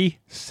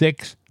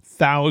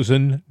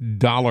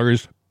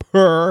 $36,000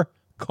 per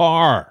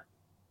car.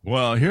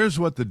 Well, here's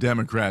what the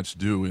Democrats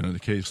do in a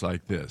case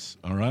like this,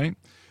 all right?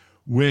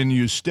 When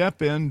you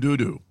step in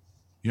doo-doo,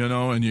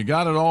 and you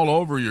got it all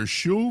over your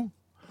shoe,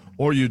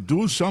 or you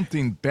do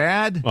something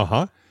bad,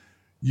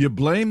 you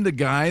blame the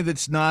guy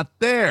that's not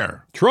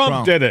there.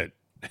 Trump did it.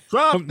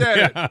 Trump did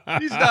it.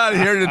 He's not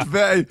here to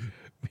blame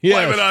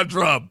it on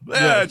Trump.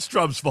 It's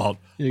Trump's fault.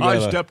 I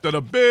stepped in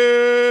a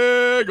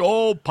big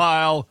old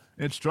pile.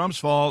 It's Trump's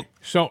fault.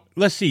 So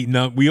let's see.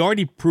 Now, we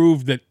already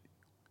proved that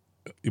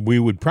we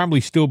would probably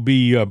still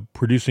be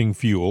producing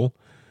fuel,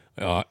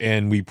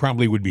 and we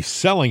probably would be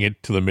selling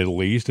it to the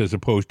Middle East as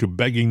opposed to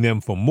begging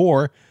them for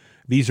more.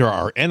 These are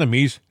our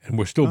enemies, and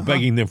we're still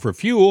begging them for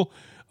fuel,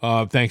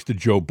 thanks to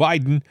Joe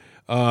Biden.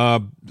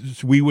 So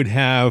we would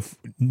have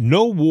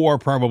no war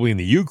probably in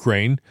the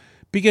Ukraine,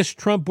 because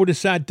Trump would have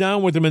sat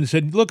down with them and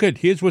said, look,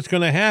 here's what's going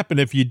to happen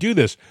if you do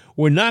this.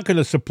 We're not going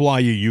to supply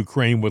you,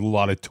 Ukraine, with a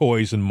lot of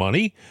toys and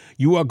money.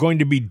 You are going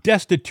to be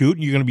destitute.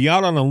 You're going to be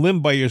out on a limb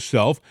by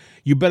yourself.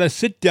 You better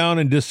sit down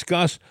and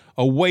discuss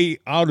a way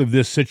out of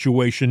this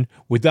situation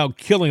without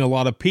killing a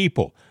lot of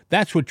people.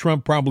 That's what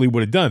Trump probably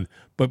would have done.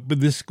 But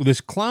this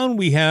clown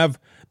we have,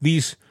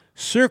 these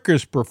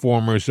circus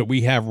performers that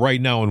we have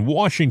right now in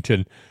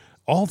Washington,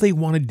 All they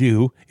want to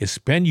do is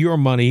spend your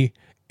money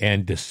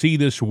and to see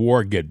this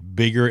war get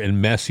bigger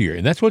and messier.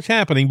 And that's what's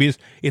happening because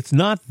it's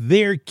not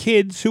their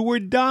kids who are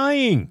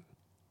dying.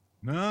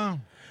 No.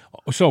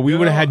 So we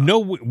would have had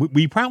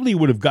we probably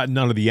would have gotten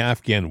out of the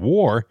Afghan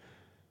war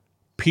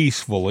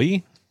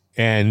peacefully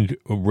and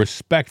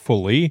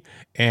respectfully,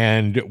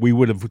 and we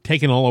would have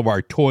taken all of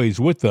our toys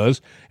with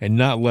us and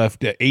not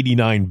left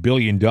 $89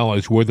 billion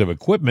worth of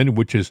equipment,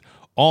 which is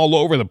all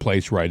over the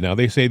place right now.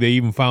 They say they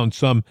even found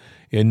some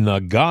in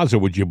Gaza,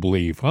 would you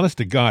believe? Honest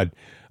to God,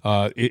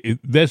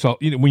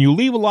 when you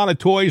leave a lot of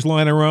toys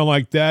lying around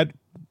like that,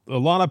 a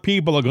lot of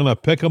people are going to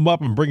pick them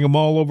up and bring them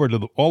all over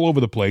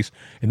the place,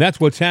 and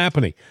that's what's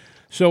happening.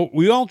 So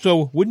we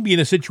also wouldn't be in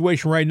a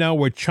situation right now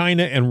where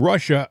China and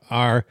Russia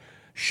are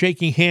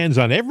shaking hands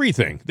on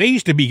everything. They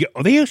used to be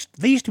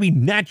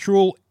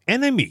natural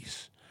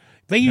enemies.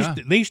 They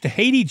used to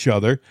hate each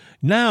other.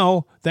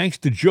 Now, thanks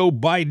to Joe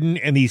Biden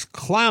and these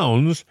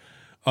clowns,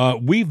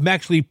 we've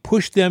actually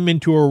pushed them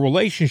into a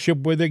relationship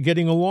where they're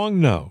getting along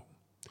now.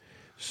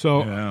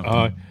 So,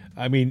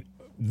 I mean,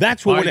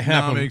 that's what would have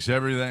happened.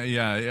 Everything,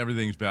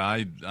 everything's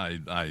bad.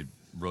 I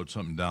wrote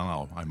something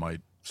down. I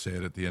might say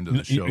it at the end of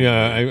the show.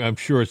 Yeah, I'm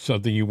sure it's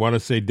something you want to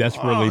say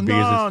desperately.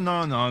 No.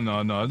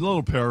 A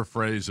little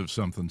paraphrase of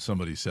something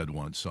somebody said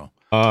once. So,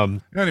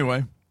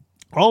 anyway.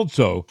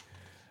 Also,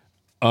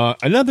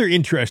 another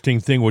interesting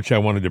thing which I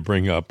wanted to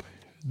bring up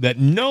that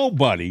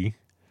nobody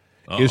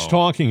is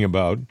talking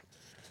about,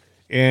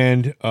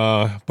 and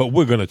but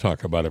we're going to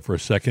talk about it for a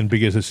second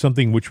because it's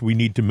something which we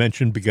need to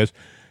mention because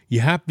you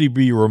have to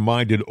be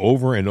reminded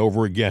over and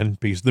over again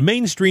because the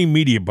mainstream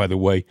media, by the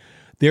way,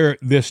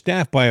 they're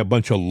staffed by a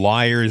bunch of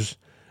liars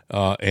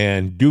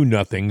and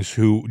do-nothings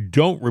who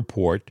don't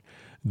report.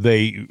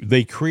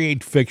 They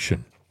create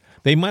fiction.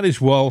 They might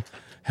as well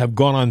have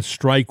gone on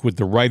strike with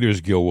the Writers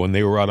Guild when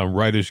they were out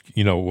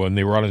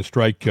on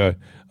strike a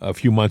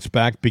few months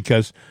back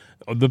because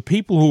the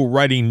people who are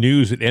writing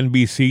news at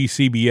NBC,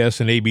 CBS,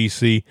 and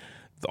ABC,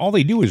 all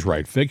they do is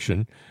write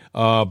fiction.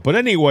 But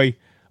anyway,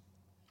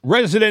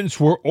 residents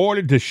were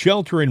ordered to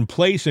shelter in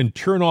place and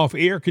turn off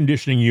air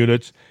conditioning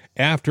units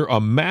after a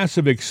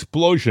massive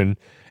explosion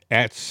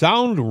at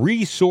Sound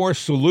Resource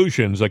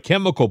Solutions, a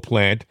chemical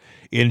plant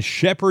in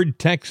Shepherd,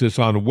 Texas,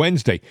 on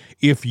Wednesday.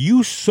 If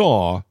you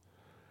saw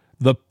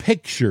the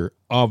picture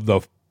of the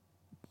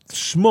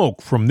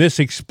smoke from this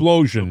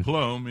explosion. The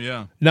plume,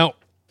 yeah. Now,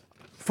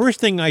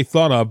 first thing I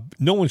thought of,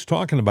 no one's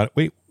talking about it.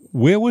 Wait,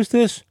 where was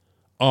this?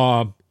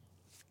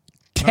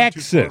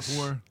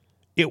 Texas.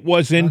 It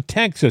was in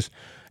Texas.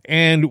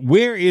 And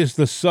where is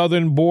the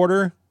southern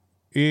border?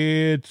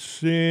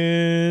 It's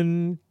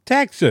in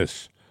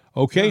Texas.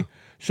 Okay? Yeah.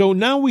 So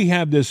now we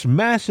have this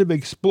massive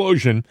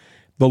explosion.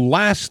 The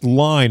last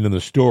line in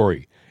the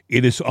story,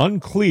 it is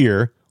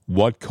unclear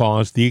what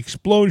caused the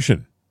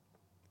explosion.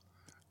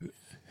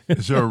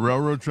 Is there a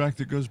railroad track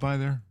that goes by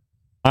there?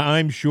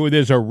 I'm sure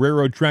there's a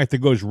railroad track that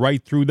goes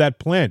right through that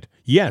plant.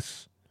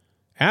 Yes,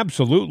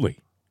 absolutely.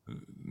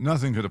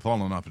 Nothing could have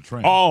fallen off a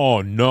train.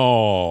 Oh,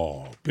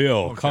 no,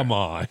 Bill, come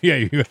on.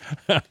 Yeah,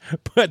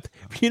 but,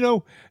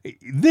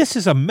 this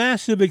is a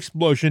massive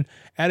explosion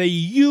at a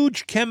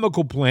huge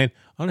chemical plant.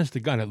 Honest to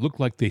God, it looked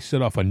like they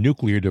set off a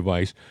nuclear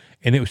device,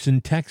 and it was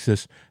in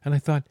Texas. And I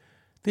thought,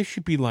 this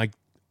should be like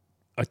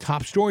a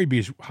top story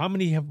because how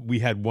many have we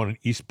had? One in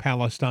East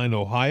Palestine,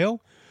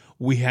 Ohio.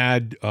 We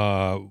had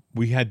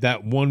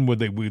that one where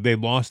they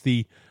lost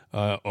the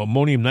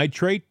ammonium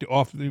nitrate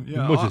off.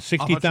 Was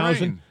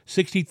it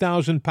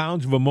 60,000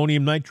 pounds of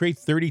ammonium nitrate,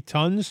 30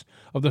 tons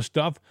of the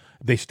stuff?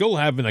 They still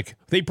have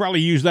they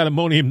probably use that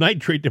ammonium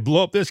nitrate to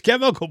blow up this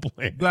chemical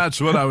plant.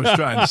 That's what I was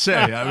trying to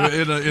say.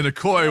 In a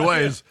coy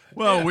way,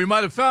 we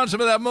might have found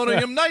some of that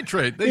ammonium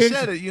nitrate. They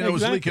said it,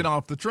 was leaking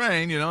off the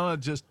train. It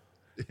just.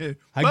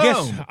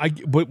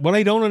 But what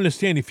I don't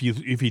understand, if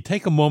you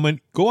take a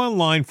moment, go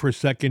online for a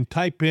second,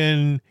 type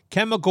in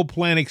chemical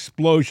plant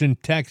explosion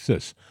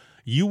Texas,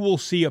 you will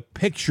see a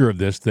picture of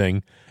this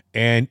thing,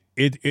 and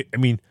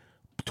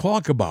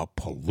talk about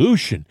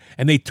pollution.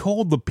 And they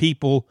told the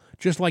people,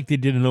 just like they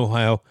did in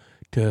Ohio,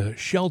 to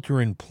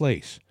shelter in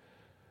place.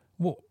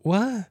 Well,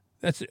 what?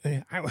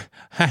 I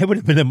would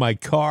have been in my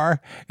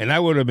car, and I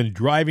would have been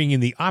driving in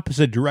the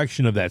opposite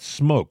direction of that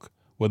smoke,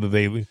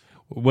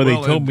 they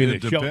told me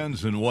it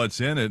depends on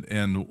what's in it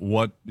and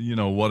what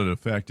an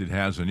effect it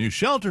has on you.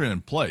 Shelter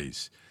in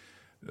place.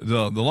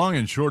 The long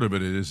and short of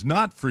it is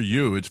not for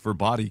you; it's for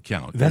body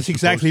count. That's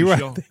exactly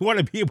right. They want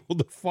to be able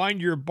to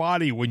find your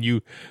body when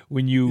you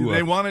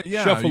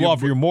shuffle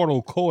off your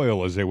mortal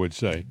coil, as they would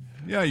say.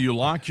 Yeah, you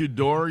lock your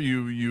door.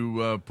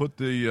 You put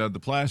the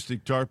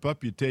plastic tarp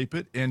up. You tape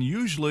it, and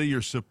usually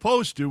you're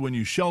supposed to, when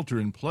you shelter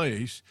in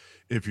place,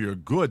 if you're a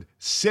good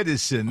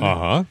citizen.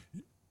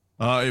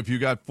 If you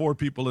got 4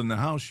 people in the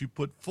house, you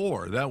put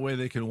 4. That way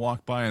they can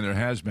walk by in their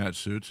hazmat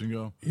suits and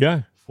go,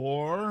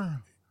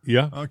 4.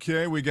 Yeah.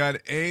 Okay, we got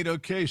 8.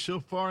 Okay, so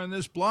far in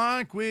this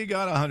block, we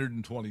got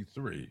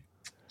 123.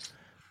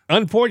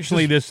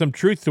 Unfortunately, there's some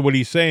truth to what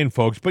he's saying,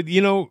 folks. But,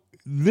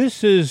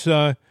 this is,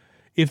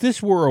 if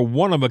this were a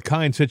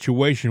one-of-a-kind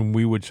situation,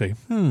 we would say,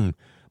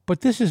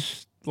 but this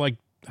is like,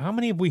 how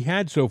many have we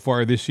had so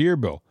far this year,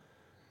 Bill?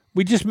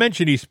 We just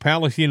mentioned East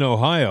Palestine,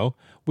 Ohio.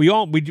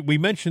 We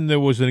mentioned there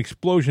was an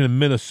explosion in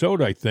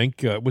Minnesota, I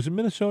think. Was it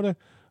Minnesota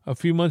a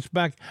few months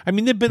back? I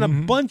mean, there have been a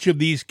bunch of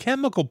these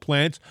chemical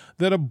plants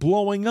that are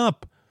blowing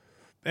up.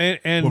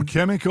 And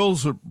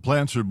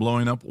Plants are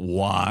blowing up.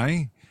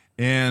 Why?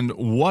 And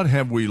what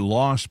have we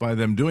lost by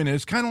them doing it?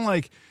 It's kind of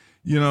like,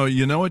 you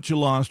know what you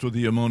lost with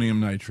the ammonium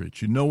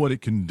nitrate. You know what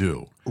it can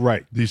do.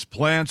 Right. These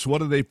plants, what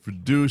do they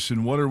produce,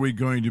 and what are we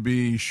going to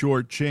be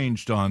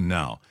shortchanged on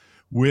now?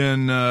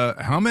 When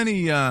how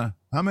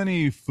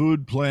many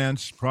food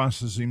plants,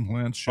 processing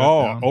plants shut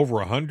down? Over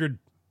 100.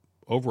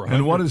 Over 100.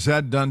 And what has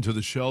that done to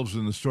the shelves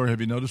in the store? Have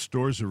you noticed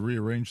stores have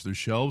rearranged their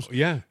shelves?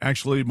 Yeah.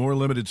 Actually, more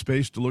limited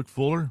space to look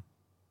fuller?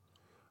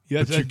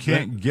 Yes, but you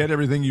can't get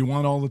everything you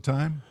want all the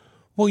time?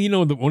 Well,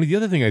 one of the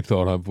other thing I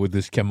thought of with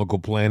this chemical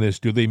plant is,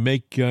 do they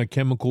make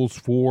chemicals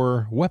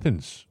for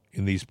weapons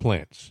in these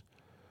plants?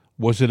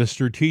 Was it a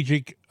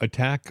strategic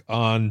attack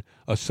on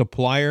a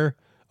supplier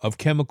of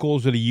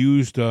chemicals that are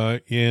used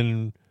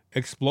in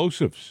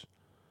explosives?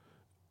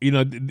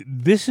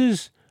 This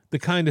is the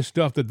kind of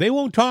stuff that they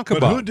won't talk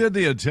about. But who did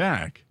the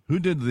attack?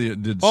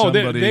 Did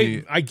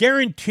somebody? I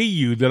guarantee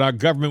you that our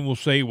government will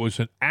say it was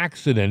an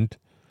accident.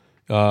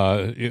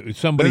 Somebody.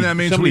 Then that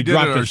means we did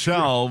it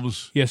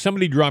ourselves.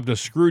 Somebody dropped a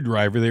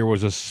screwdriver. There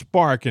was a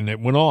spark, and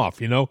it went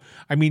off.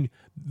 I mean,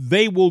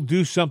 they will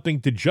do something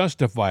to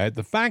justify it.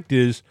 The fact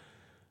is,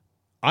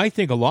 I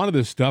think a lot of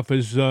this stuff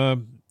is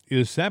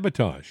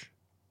sabotage.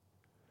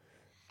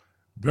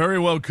 Very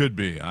well could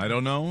be. I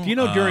don't know. Do you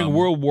know during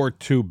World War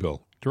II,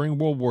 Bill? During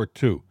World War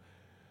II,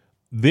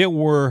 there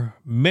were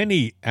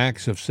many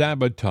acts of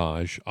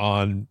sabotage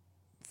on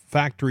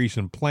factories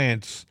and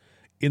plants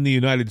in the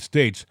United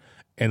States,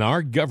 and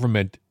our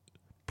government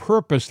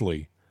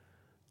purposely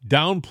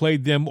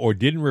downplayed them or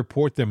didn't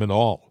report them at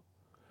all.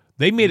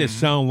 They made it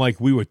sound like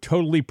we were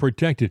totally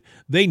protected.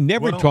 They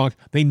never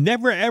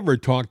ever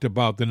talked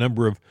about the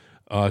number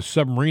of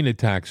submarine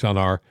attacks on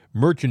our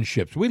merchant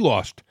ships. We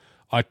lost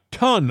a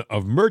ton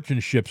of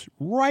merchant ships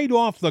right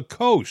off the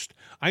coast.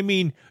 I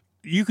mean,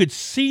 you could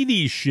see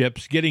these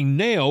ships getting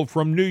nailed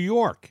from New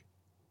York,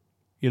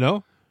 and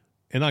our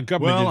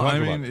government didn't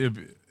talk about it.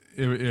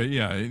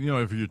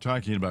 If you're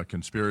talking about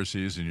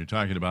conspiracies and you're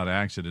talking about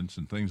accidents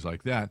and things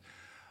like that,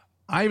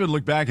 I even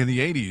look back in the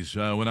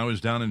 80s when I was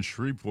down in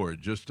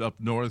Shreveport. Just up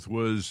north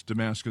was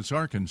Damascus,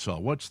 Arkansas.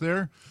 What's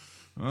there?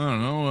 I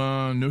don't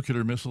know,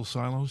 nuclear missile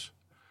silos.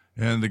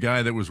 And the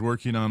guy that was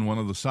working on one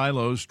of the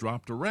silos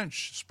dropped a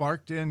wrench,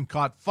 sparked in,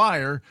 caught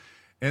fire,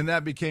 and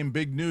that became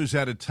big news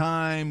at a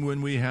time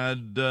when we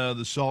had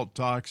the salt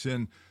talks,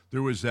 and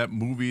there was that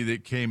movie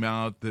that came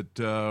out that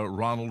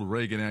Ronald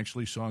Reagan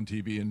actually saw on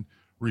TV and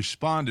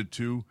responded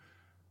to,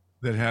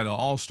 that had an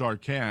all-star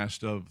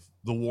cast of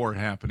the war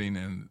happening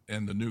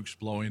and the nukes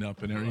blowing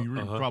up, and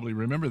you probably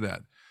remember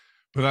that.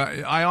 But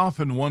I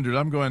often wondered,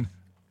 I'm going,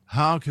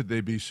 how could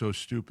they be so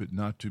stupid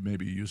not to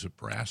maybe use a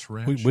brass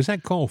wrench? Wait, was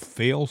that called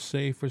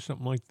fail-safe or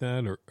something like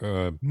that? Or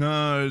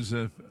No, it was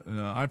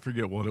I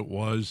forget what it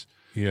was.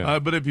 Yeah.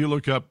 But if you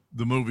look up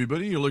the movie,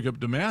 but you look up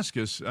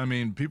Damascus, I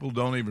mean, people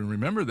don't even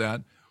remember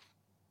that.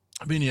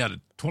 I mean, you had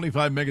a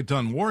 25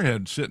 megaton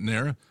warhead sitting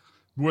there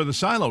where the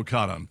silo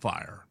caught on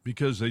fire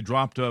because they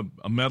dropped a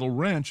metal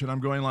wrench. And I'm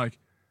going like,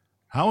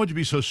 how would you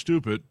be so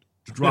stupid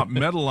to drop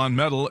metal on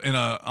metal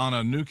on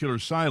a nuclear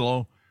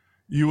silo?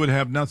 You would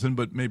have nothing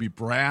but maybe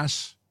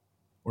brass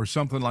or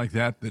something like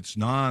that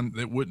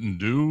that wouldn't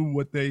do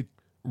what they...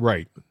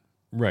 Right,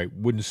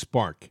 wouldn't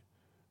spark,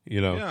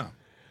 Yeah.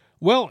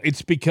 Well,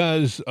 it's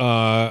because,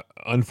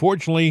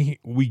 unfortunately,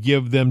 we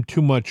give them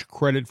too much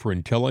credit for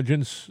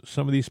intelligence,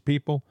 some of these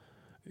people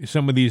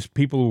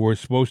who were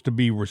supposed to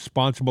be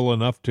responsible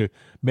enough to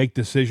make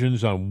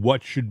decisions on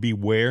what should be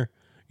where,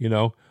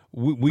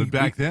 But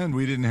back then,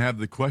 we didn't have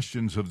the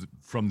questions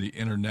from the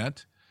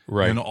internet.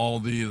 Right. And all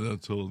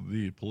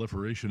the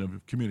proliferation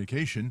of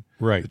communication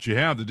right. that you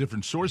have, the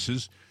different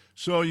sources.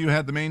 So you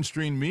had the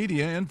mainstream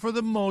media, and for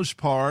the most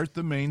part,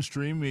 the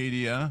mainstream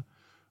media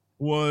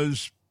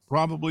was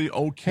probably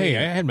okay. Hey,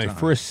 I had my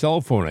first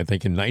cell phone, I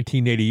think, in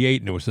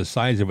 1988, and it was the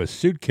size of a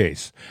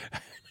suitcase.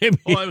 It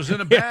was in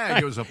a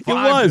bag. It was a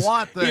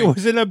 5-watt thing. It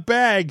was in a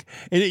bag,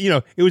 and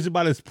it was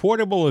about as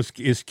portable as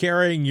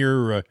carrying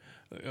your,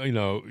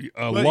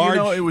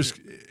 large.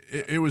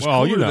 It was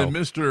cooler than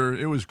Mr.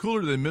 It was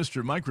cooler than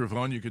Mr.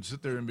 Microphone. You could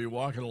sit there and be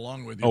walking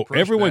along with your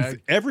press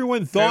bag.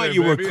 Everyone thought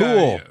you were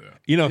cool.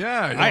 If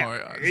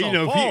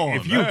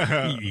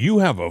you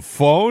have a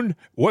phone,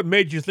 what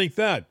made you think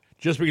that?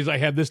 Just because I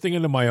had this thing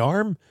under my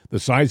arm, the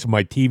size of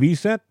my TV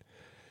set?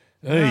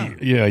 Yeah.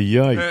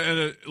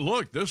 And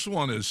look, this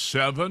one is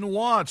 7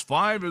 watts.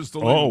 5 is the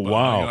limit. Oh,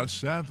 wow. I got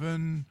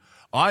 7.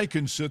 I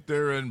can sit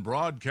there and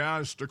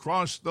broadcast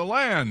across the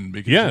land.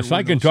 Because yes,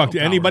 I can talk to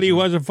anybody who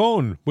has a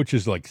phone, which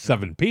is like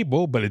 7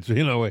 people, but it's, that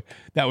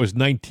was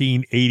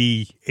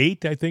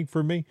 1988, I think,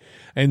 for me.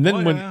 And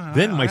then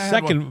my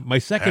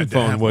second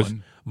phone was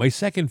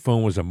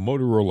a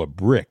Motorola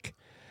Brick.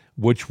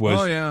 which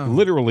was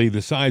literally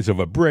the size of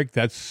a brick.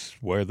 That's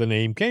where the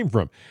name came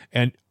from.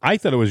 And I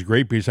thought it was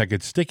great because I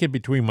could stick it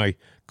between my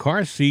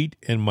car seat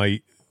and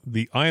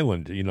the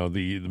island,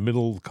 the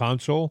middle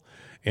console,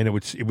 and it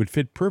would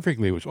fit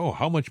perfectly. It was,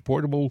 how much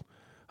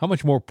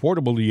more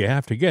portable do you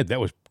have to get? That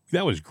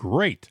was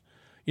great.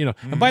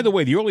 And by the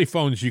way, the early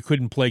phones, you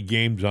couldn't play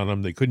games on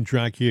them. They couldn't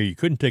track you. You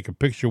couldn't take a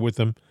picture with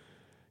them.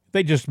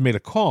 They just made a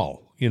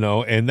call,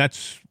 and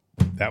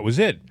that was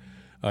it.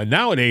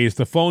 Nowadays,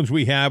 the phones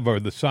we have are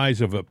the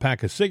size of a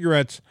pack of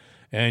cigarettes,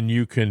 and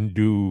you can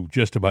do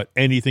just about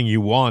anything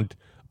you want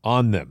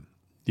on them.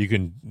 You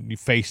can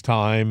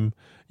FaceTime,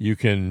 you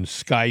can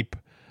Skype,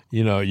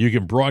 you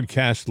can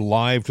broadcast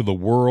live to the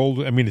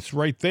world. I mean, it's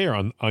right there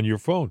on your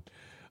phone,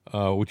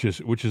 which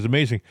is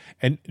amazing.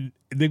 And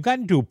they've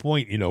gotten to a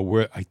point,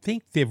 where I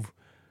think they've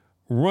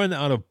run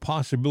out of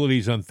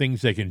possibilities on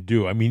things they can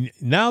do. I mean,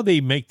 now they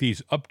make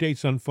these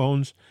updates on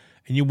phones,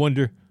 and you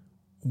wonder,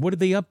 what do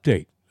they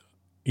update?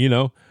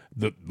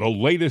 The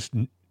latest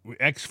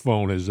X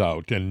phone is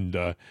out, and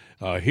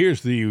here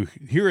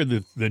are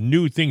the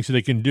new things that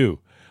they can do.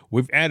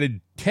 We've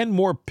added 10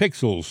 more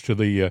pixels to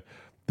the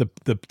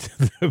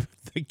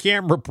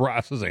camera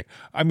processing.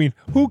 I mean,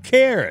 who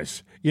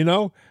cares?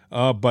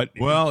 But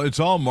it's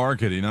all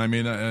marketing. I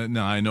mean,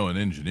 now I know an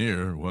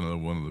engineer, one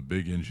of the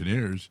big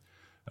engineers.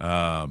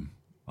 I'll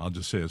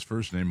just say his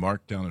first name,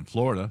 Mark, down in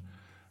Florida.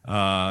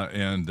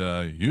 And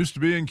used to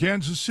be in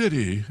Kansas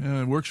City.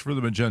 Works for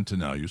the Magenta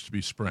now. Used to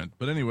be Sprint.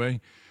 But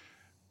anyway,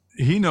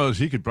 he knows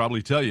he could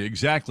probably tell you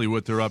exactly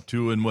what they're up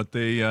to and what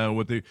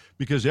they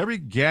because every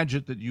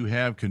gadget that you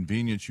have,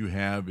 convenience you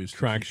have, is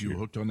tracks to keep you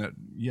hooked on that.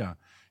 Yeah,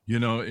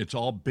 it's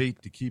all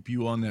bait to keep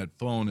you on that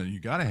phone, and you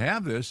got to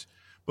have this.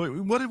 But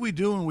what did we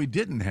do when we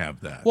didn't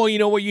have that?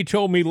 Well, what you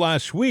told me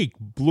last week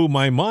blew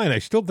my mind. I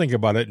still think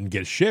about it and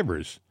get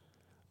shivers.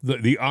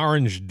 The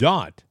orange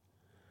dot.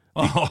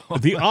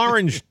 The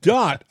orange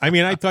dot. I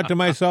mean, I thought to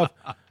myself,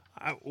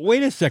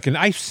 wait a second.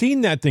 I've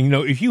seen that thing.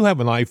 If you have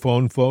an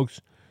iPhone,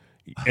 folks,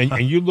 and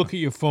you look at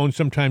your phone,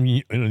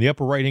 sometimes in the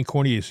upper right-hand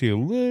corner, you see a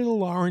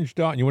little orange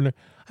dot, and you wonder,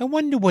 I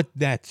wonder what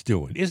that's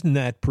doing. Isn't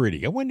that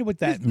pretty? I wonder what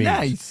that means.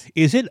 Nice.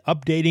 Is it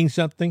updating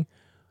something?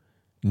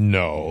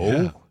 No.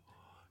 Yeah.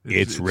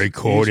 It's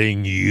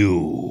recording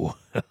you.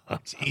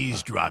 It's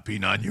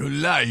eavesdropping on your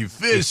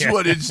life. Is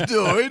what it's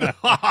doing.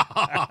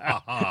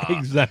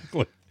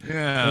 Exactly.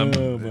 Yeah.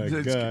 Oh my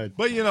God.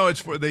 But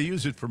it's they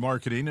use it for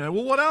marketing.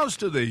 Well, what else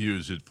do they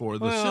use it for?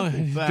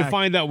 Simple fact, to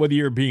find out whether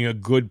you're being a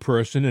good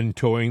person and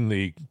towing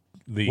the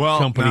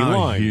company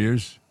line.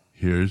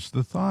 Here's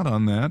the thought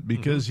on that,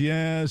 because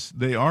yes,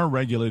 they are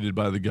regulated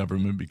by the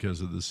government because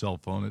of the cell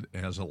phone. It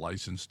has a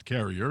licensed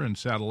carrier and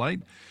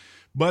satellite,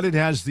 but it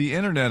has the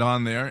internet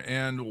on there.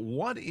 And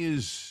what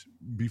is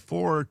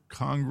before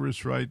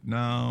Congress right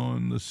now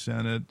and the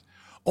Senate?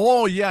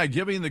 Oh, yeah,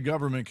 giving the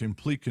government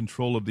complete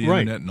control of the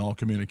internet and all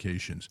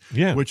communications.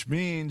 Yeah. Which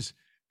means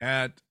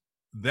at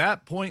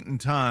that point in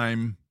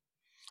time,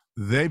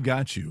 they've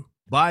got you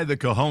by the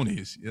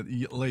cojones.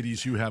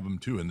 Ladies, you have them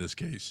too in this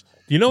case.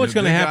 You know what's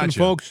going to happen,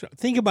 folks?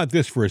 Think about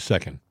this for a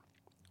second.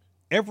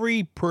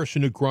 Every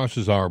person who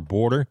crosses our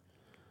border,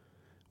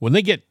 when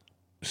they get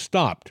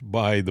stopped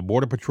by the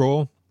Border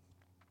Patrol,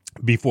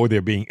 before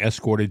they're being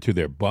escorted to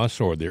their bus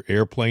or their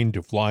airplane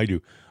to fly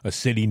to a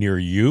city near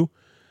you,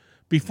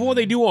 before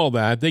they do all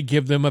that, they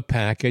give them a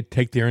packet,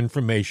 take their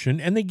information,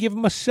 and they give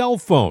them a cell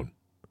phone.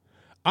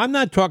 I'm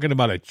not talking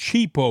about a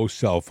cheapo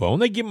cell phone.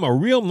 They give them a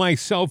real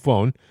nice cell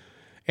phone,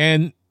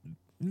 and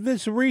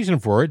there's a reason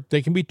for it.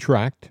 They can be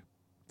tracked.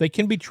 We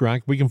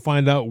can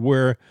find out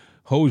where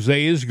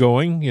Jose is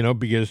going,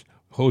 because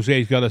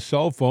Jose's got a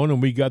cell phone, and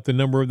we got the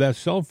number of that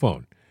cell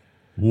phone.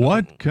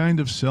 What kind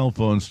of cell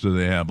phones do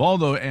they have?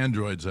 Although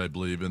Androids, I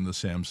believe, and the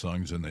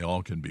Samsungs, and they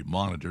all can be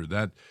monitored.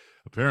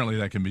 Apparently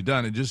that can be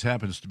done. It just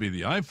happens to be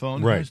the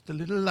iPhone. Right. There's the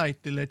little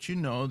light to let you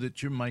know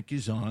that your mic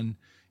is on.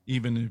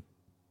 Even if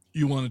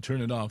you want to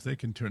turn it off, they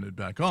can turn it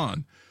back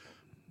on.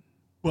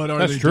 But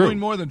are they doing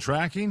more than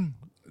tracking?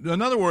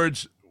 In other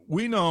words,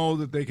 we know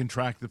that they can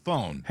track the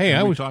phone.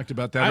 Hey, we talked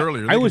about that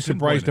earlier. I was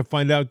surprised to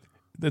find out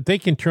that they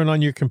can turn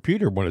on your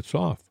computer when it's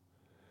off.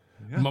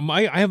 Yeah.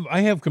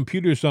 I have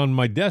computers on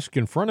my desk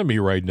in front of me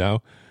right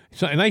now,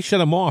 and I shut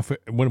them off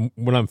when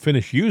I'm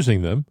finished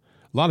using them.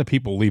 A lot of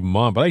people leave them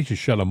on, but I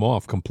just shut them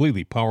off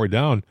completely, power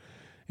down.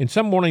 And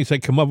some mornings I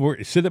come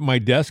over, sit at my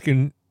desk,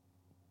 and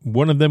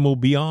one of them will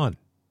be on.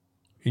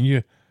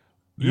 And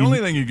the only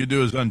thing you could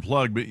do is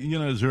unplug, but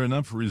is there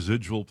enough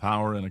residual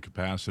power in a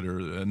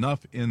capacitor,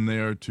 enough in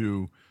there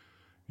to,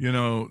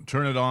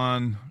 turn it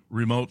on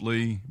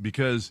remotely,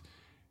 because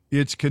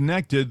it's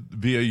connected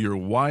via your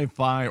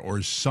Wi-Fi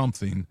or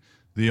something.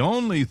 The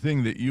only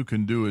thing that you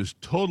can do is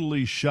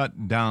totally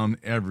shut down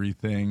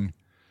everything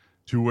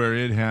to where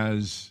it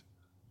has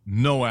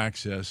no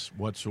access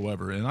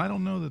whatsoever, and I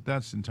don't know that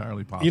that's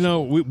entirely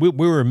possible.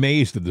 We're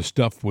amazed at the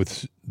stuff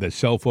that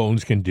cell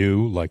phones can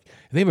do. Like,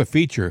 they have a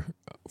feature,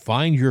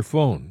 find your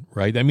phone,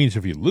 right? That means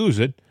if you lose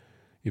it,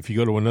 if you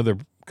go to another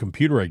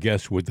computer, I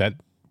guess, with that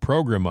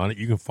program on it,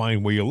 you can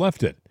find where you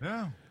left it.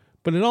 Yeah.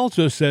 but it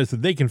also says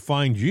that they can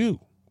find you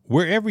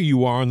wherever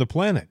you are on the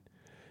planet.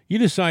 You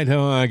decide,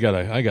 oh, I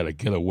gotta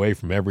get away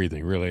from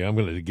everything, really. I'm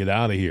going to get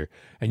out of here.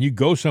 And you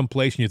go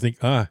someplace and you think,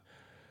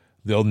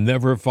 they'll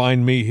never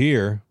find me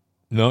here.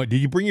 No, did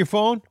you bring your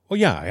phone? Well,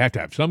 yeah, I have to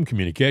have some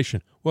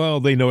communication. Well,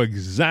 they know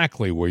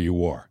exactly where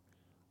you are.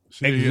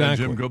 See,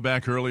 exactly. Jim, go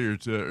back earlier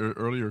to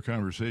earlier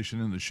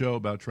conversation in the show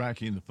about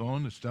tracking the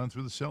phone. It's down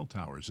through the cell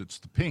towers. It's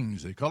the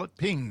pings. They call it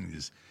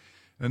pings.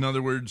 In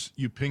other words,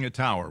 you ping a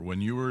tower. When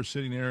you were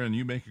sitting there and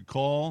you make a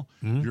call,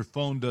 your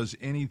phone does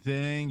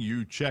anything.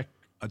 You check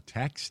a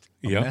text,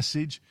 a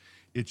message.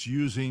 It's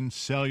using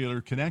cellular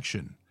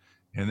connection.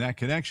 And that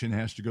connection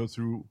has to go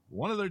through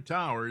one of their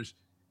towers,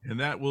 and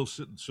that will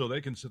sit, so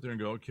they can sit there and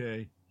go,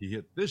 okay, he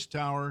hit this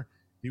tower.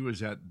 He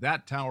was at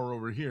that tower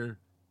over here.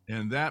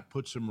 And that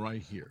puts them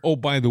right here. Oh,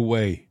 by the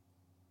way,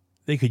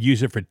 they could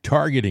use it for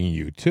targeting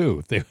you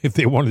too. If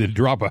they wanted to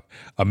drop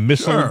a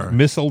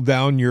missile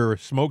down your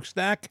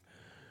smokestack,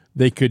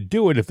 they could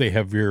do it if they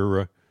have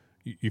your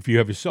if you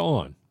have your cell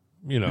on.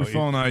 Your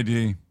phone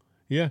ID.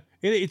 Yeah,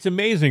 it's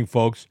amazing,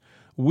 folks.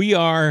 We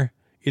are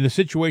in a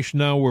situation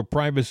now where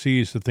privacy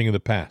is the thing of the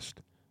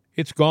past.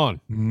 It's gone.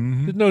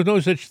 There's no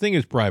such thing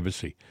as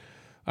privacy.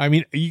 I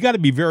mean, you got to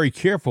be very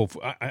careful.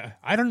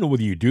 I don't know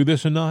whether you do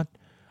this or not.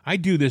 I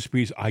do this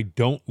because I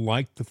don't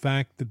like the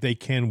fact that they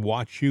can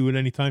watch you at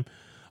any time.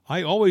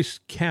 I always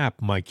cap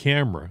my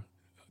camera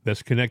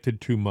that's connected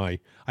to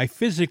I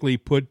physically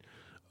put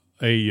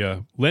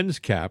a lens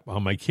cap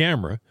on my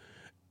camera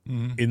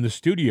in the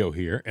studio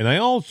here. And I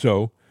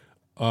also,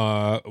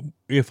 I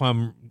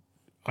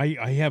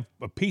have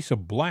a piece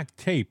of black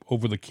tape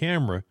over the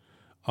camera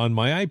on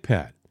my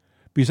iPad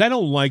because I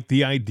don't like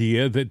the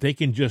idea that they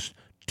can just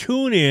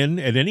tune in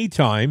at any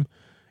time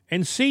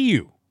and see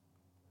you.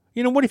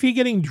 What if you're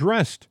getting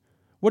dressed?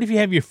 What if you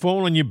have your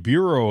phone on your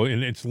bureau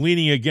and it's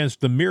leaning against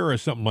the mirror or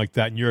something like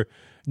that? And you're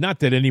not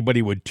that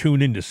anybody would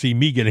tune in to see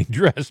me getting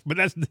dressed, but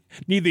that's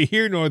neither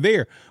here nor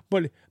there.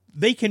 But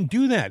they can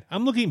do that.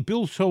 I'm looking.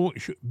 Bill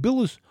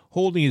is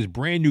holding his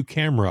brand new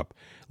camera up.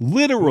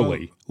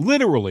 Literally,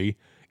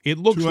 it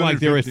looks like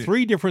there are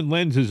 3 different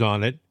lenses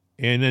on it,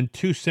 and then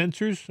 2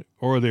 sensors,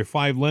 or are there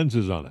 5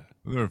 lenses on it?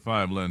 There are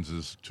 5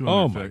 lenses.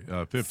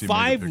 250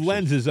 5 megapixels.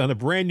 lenses on a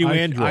brand new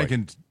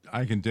Android.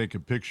 I can take a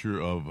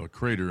picture of a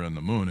crater on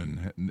the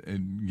moon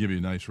and give you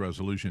a nice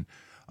resolution.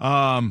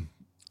 I'm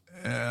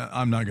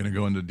not going to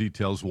go into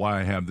details why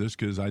I have this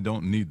because I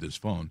don't need this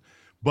phone.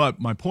 But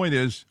my point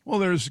is, well,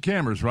 there's the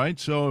cameras, right?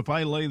 So if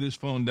I lay this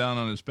phone down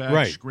on its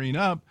back, screen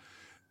up,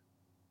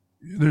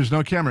 there's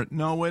no camera.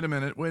 No, wait a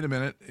minute.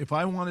 If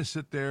I want to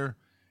sit there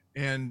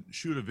and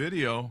shoot a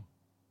video,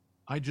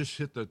 I just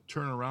hit the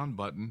turnaround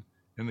button,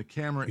 and the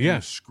camera in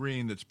the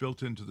screen that's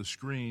built into the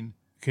screen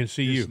can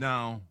see you.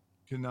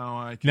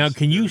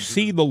 Can you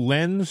see the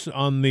lens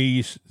on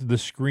the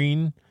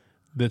screen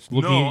that's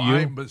looking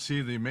at you? But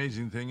see, the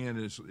amazing thing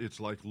is, it's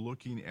like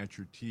looking at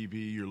your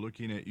TV. You're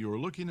looking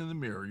in the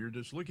mirror. You're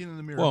just looking in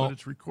the mirror, but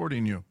it's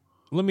recording you.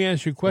 Let me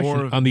ask you a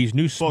question. On these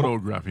new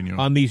photographing you.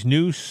 On these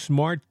new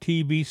smart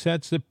TV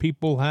sets that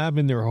people have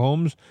in their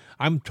homes,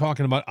 I'm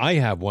talking about. I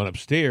have one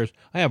upstairs.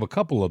 I have a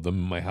couple of them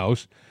in my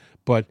house,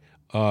 but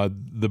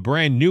the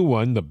brand new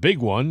one, the big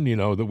one,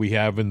 that we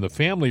have in the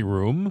family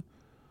room.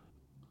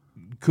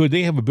 Could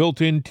they have a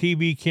built-in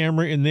TV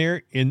camera in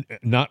there and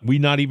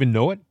not even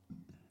know it?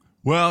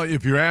 Well,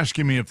 if you're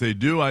asking me if they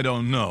do, I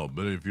don't know.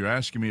 But if you're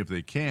asking me if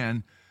they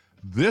can,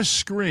 this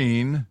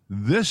screen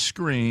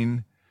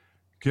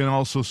can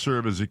also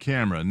serve as a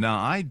camera. Now,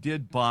 I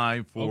did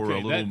buy for a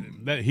little.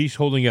 That he's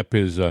holding up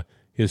his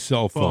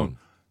cell phone.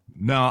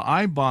 Now,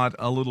 I bought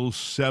a little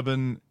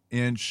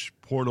 7-inch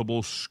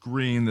portable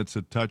screen that's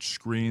a touch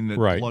screen that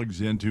plugs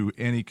into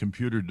any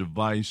computer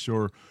device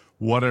or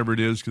whatever it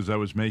is, because I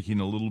was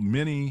making a little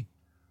mini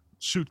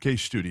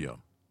suitcase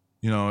studio.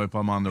 If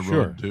I'm on the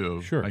road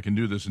too, I can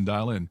do this and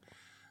dial in.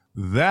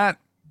 That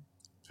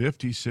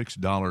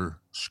 $56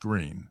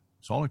 screen,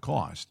 it's all it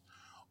cost.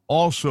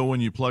 Also,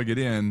 when you plug it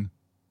in,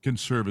 can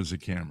serve as a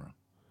camera.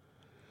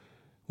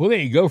 Well, there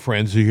you go,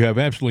 friends. You have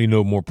absolutely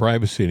no more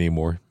privacy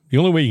anymore. The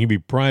only way you can be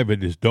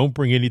private is don't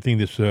bring anything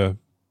that's, an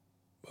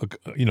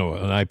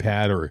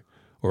iPad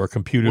or a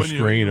computer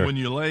screen. When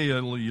you lay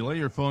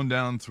your phone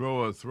down,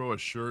 throw a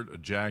shirt, a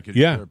jacket, a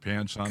pair of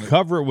pants on it.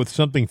 Cover it with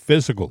something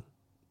physical.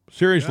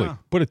 Seriously,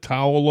 put a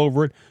towel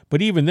over it.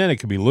 But even then, it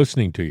could be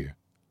listening to you.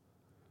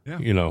 Yeah.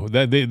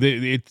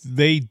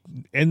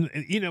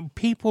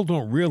 People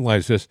don't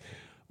realize this.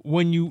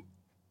 When you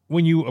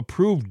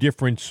approve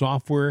different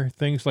software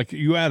things, like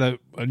you add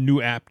a new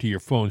app to your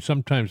phone,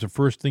 sometimes the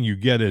first thing you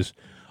get is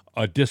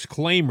a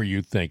disclaimer.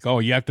 You think,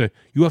 you have to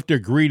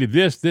agree to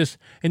this,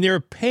 and there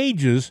are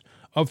pages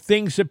of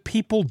things that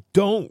people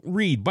don't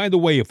read. By the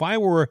way, if I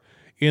were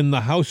in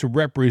the House of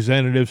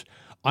Representatives,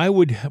 I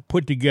would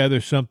put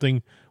together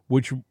something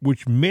which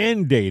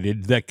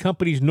mandated that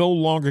companies no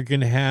longer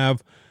can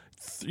have,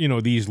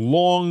 these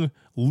long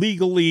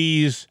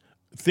legalese,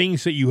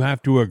 things that you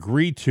have to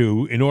agree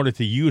to in order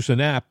to use an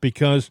app,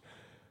 because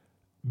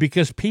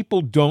because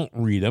people don't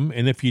read them,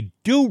 and if you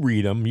do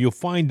read them, you'll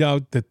find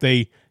out that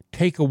they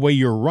take away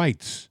your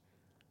rights.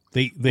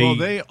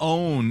 They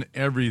own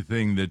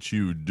everything that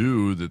you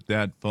do,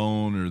 that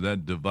phone or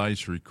that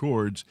device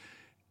records,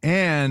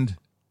 and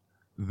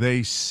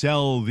they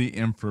sell the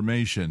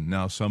information.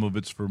 Now, some of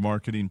it's for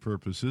marketing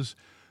purposes,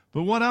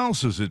 but what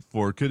else is it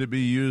for? Could it be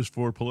used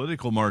for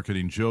political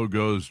marketing? Joe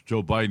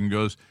Biden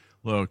goes,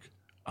 look,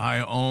 I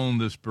own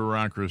this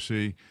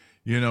bureaucracy.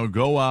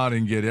 Go out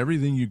and get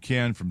everything you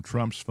can from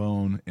Trump's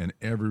phone and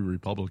every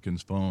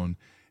Republican's phone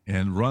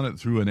and run it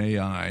through an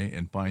AI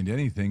and find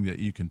anything that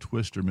you can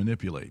twist or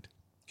manipulate.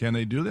 Can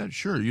they do that?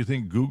 Sure. You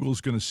think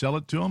Google's going to sell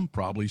it to them?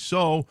 Probably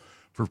so,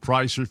 for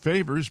price or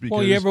favors. Because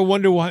well, you ever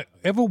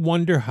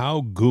wonder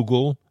how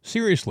Google?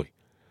 Seriously,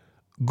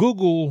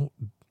 Google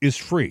is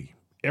free.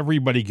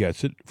 Everybody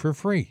gets it for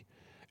free,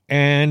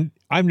 and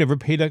I've never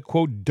paid a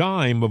quote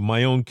dime of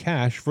my own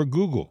cash for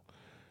Google.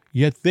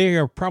 Yet they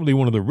are probably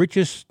one of the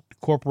richest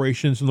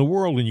corporations in the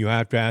world, and you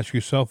have to ask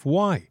yourself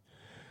why.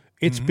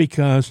 It's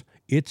because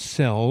it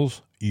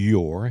sells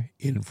your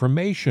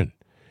information.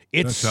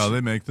 That's how they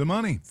make the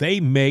money.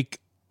 They make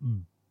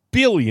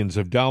billions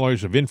of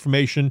dollars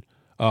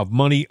of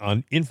money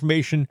on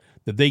information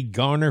that they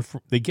garner.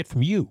 They get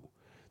from you.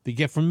 They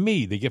get from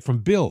me. They get from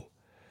Bill.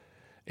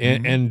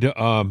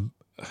 And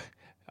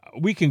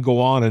we can go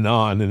on,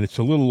 and it's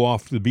a little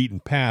off the beaten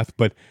path,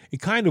 but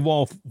it kind of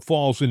all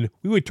falls in.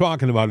 We were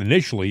talking about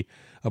initially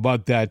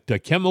about that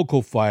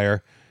chemical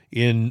fire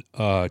in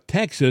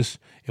Texas,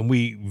 and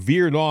we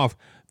veered off.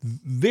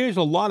 There's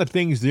a lot of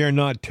things they're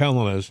not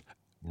telling us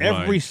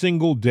every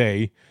single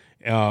day.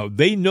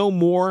 They know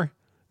more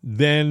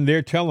than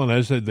they're telling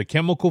us. The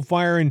chemical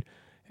fire, and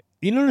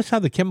you notice how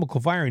the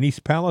chemical fire in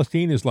East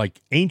Palestine is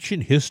like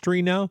ancient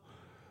history now?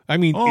 I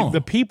mean,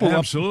 the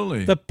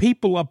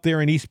people up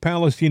there in East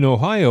Palestine,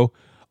 Ohio,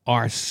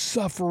 are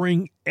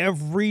suffering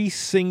every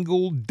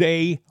single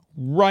day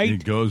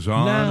It goes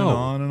on now. and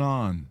on and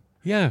on.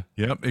 Yeah.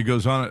 Yep, it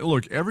goes on.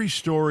 Look, every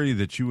story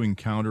that you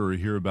encounter or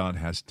hear about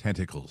has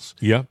tentacles.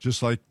 Yep.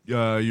 Just like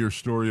your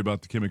story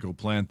about the chemical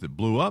plant that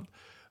blew up,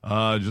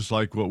 just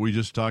like what we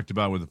just talked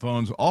about with the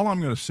phones. All I'm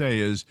going to say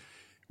is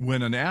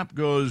when an app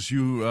goes,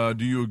 do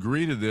you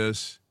agree to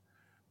this?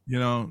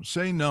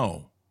 Say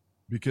no.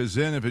 Because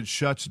then if it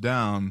shuts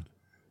down,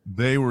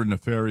 they were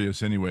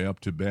nefarious anyway,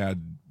 up to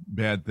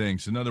bad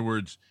things. In other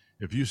words,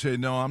 if you say,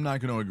 no, I'm not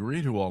going to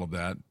agree to all of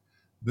that,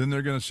 then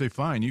they're going to say,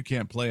 fine, you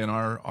can't play in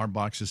our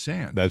box of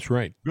sand. That's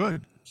right.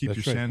 Good. Keep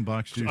your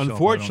sandbox to yourself.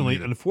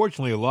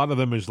 Unfortunately, a lot of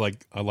them is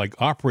like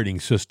operating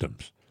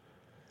systems.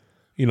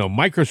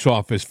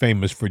 Microsoft is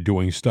famous for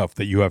doing stuff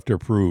that you have to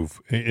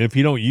approve. And if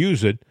you don't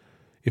use it,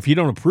 if you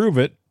don't approve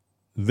it,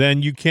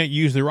 then you can't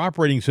use their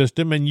operating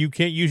system and you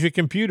can't use your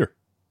computer.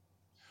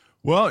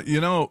 Well,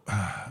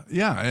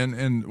 yeah,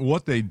 and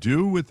what they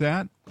do with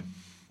that,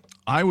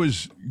 I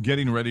was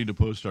getting ready to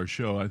post our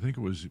show. I think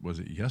was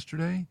it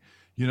yesterday?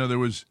 There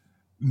was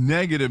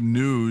negative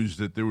news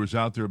that there was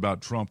out there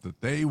about Trump that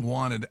they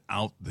wanted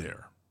out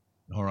there.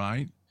 All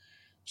right.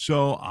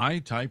 So I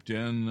typed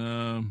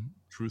in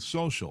Truth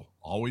Social.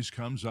 Always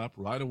comes up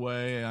right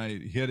away. I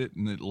hit it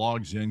and it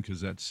logs in because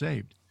that's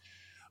saved.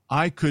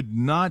 I could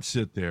not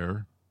sit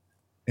there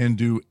and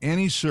do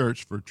any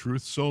search for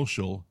Truth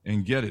Social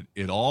and get it.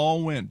 It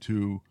all went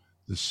to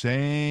the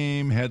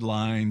same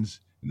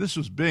headlines. And this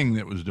was Bing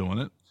that was doing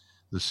it.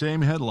 The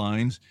same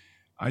headlines.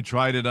 I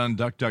tried it on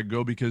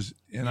DuckDuckGo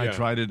I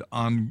tried it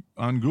on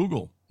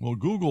Google. Well,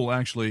 Google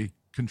actually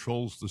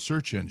controls the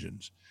search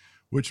engines,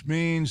 which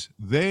means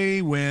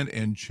they went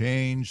and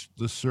changed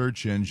the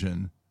search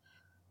engine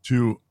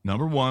to,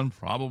 number one,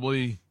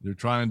 probably they're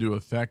trying to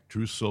affect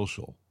Truth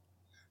Social.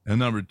 And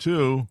number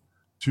two,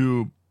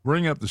 to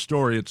bring up the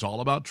story, it's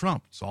all about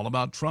Trump. It's all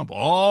about Trump.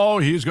 Oh,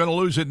 he's going to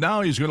lose it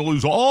now. He's going to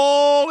lose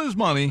all his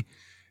money.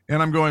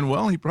 And I'm going,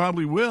 well, he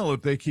probably will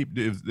if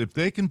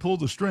they can pull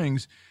the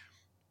strings.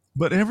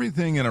 But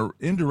everything in an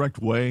indirect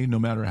way, no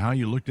matter how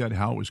you looked at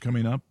how it was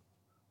coming up,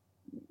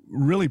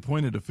 really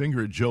pointed a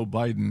finger at Joe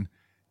Biden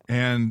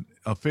and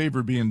a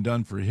favor being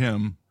done for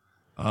him.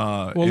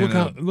 Well,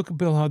 look at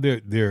Bill, how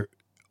they're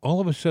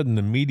all of a sudden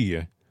the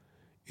media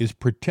is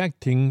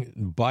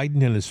protecting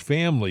Biden and his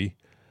family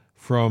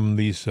from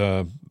these,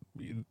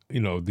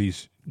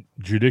 these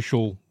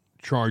judicial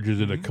charges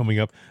that are coming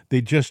up.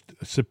 They just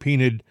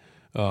subpoenaed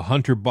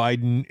Hunter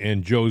Biden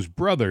and Joe's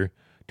brother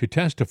to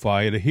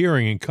testify at a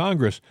hearing in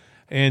Congress.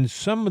 And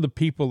some of the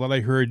people that I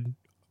heard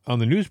on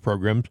the news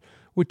programs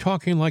were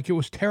talking like it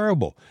was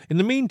terrible. In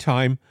the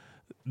meantime,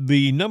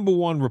 the number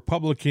one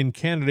Republican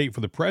candidate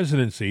for the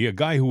presidency, a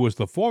guy who was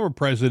the former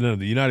president of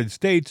the United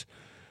States,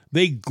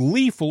 they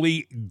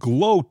gleefully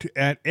gloat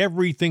at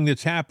everything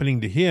that's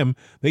happening to him.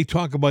 They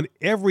talk about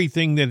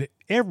everything, that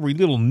every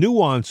little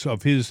nuance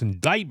of his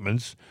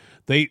indictments.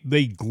 They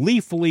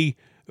gleefully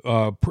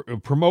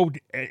promote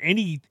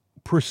any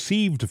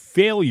perceived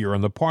failure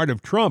on the part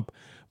of Trump,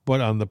 but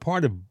on the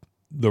part of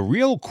the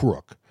real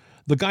crook,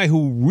 the guy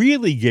who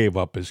really gave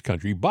up his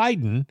country,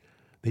 Biden,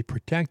 they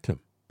protect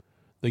him.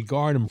 They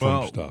guard him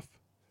from stuff.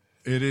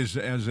 It is,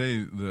 as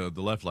the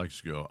left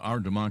likes to go, our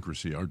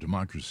democracy, our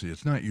democracy.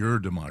 It's not your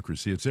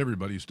democracy. It's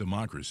everybody's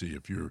democracy.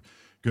 If you're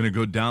going to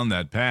go down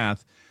that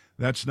path,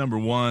 that's number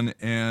one.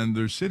 And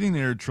they're sitting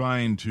there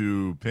trying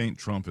to paint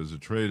Trump as a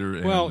traitor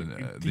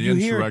and the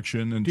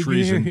insurrection and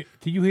treason.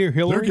 Did you hear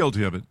Hillary? They're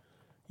guilty of it.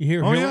 You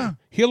hear Hillary? Yeah.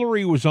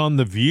 Hillary was on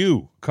The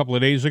View a couple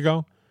of days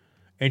ago,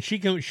 and she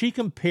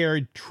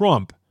compared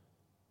Trump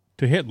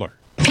to Hitler.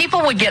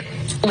 People would get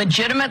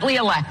legitimately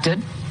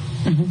elected.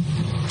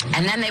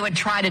 And then they would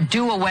try to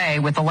do away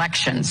with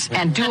elections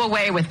and do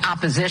away with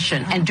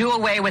opposition and do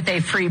away with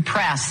a free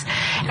press.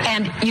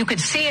 And you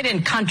could see it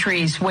in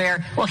countries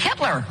where, well,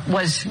 Hitler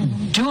was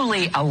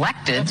duly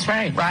elected. That's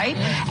right. Right?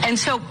 And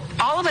so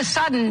all of a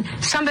sudden,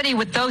 somebody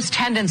with those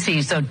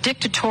tendencies, those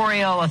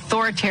dictatorial,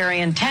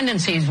 authoritarian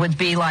tendencies would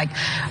be like,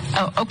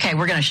 oh, okay,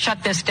 we're going to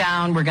shut this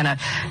down. We're going to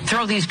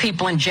throw these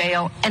people in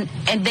jail. And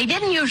they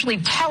didn't usually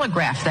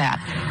telegraph that.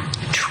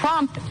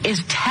 Trump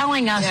is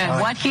telling us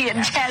what he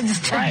intends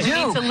to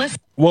do.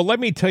 Well, let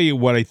me tell you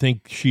what I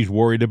think she's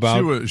worried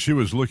about. She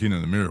was looking in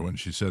the mirror when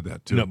she said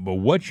that, too. No, but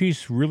what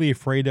she's really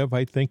afraid of,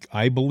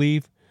 I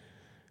believe,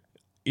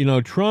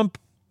 Trump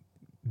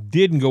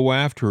didn't go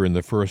after her in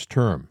the first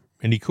term,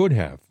 and he could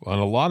have on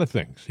a lot of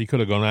things. He could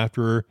have gone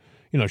after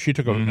her. She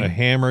took a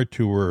hammer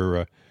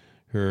to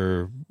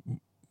her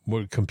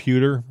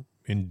computer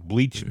and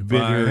bleached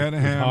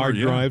her hard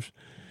drives,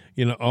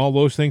 all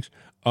those things.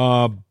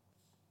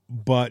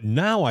 But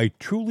now I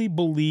truly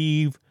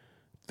believe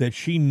that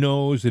she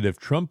knows that if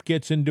Trump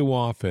gets into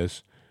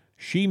office,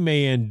 she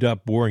may end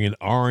up wearing an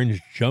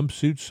orange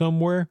jumpsuit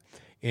somewhere,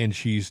 and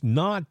she's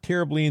not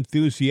terribly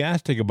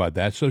enthusiastic about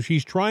that. So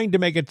she's trying to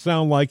make it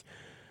sound like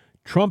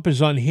Trump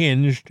is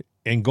unhinged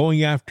and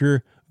going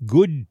after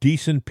good,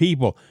 decent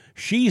people.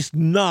 She's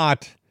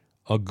not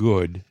a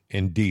good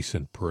and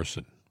decent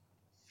person.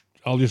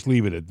 I'll just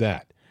leave it at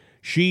that.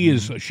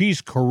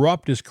 She's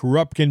corrupt as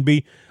corrupt can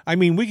be. I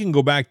mean, we can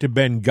go back to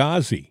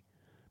Benghazi.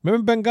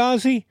 Remember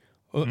Benghazi?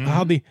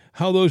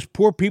 How those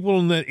poor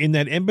people in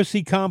that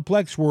embassy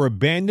complex were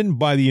abandoned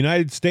by the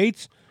United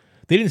States?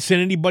 They didn't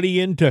send anybody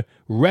in to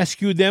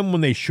rescue them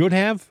when they should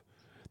have.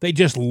 They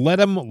just let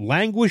them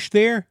languish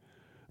there.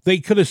 They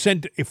could have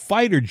sent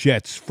fighter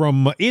jets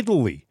from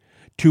Italy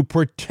to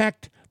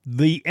protect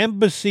the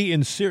embassy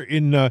in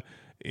Syria,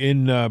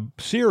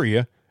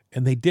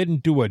 and they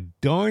didn't do a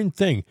darn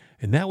thing.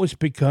 And that was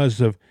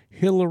because of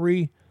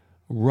Hillary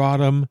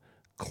Rodham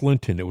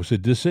Clinton. It was a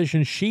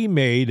decision she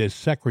made as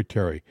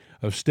Secretary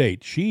of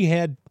State. She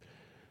had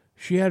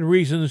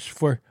reasons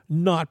for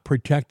not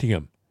protecting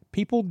him.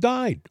 People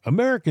died.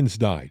 Americans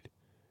died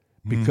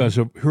because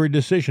of her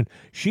decision.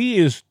 She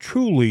is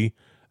truly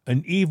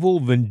an evil,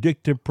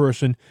 vindictive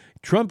person.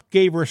 Trump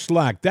gave her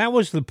slack. That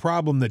was the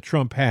problem that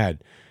Trump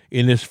had.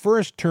 In his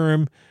first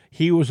term,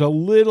 he was a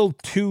little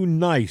too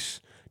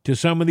nice to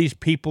some of these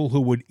people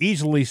who would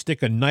easily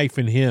stick a knife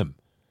in him.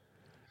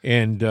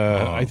 And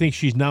I think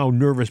she's now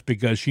nervous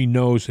because she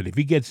knows that if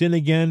he gets in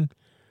again,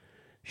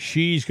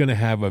 she's going to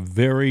have a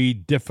very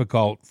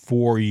difficult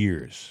 4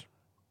 years.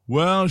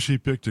 Well, she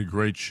picked a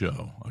great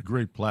show, a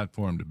great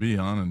platform to be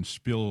on and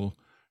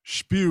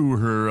spew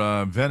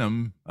her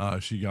venom.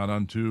 She got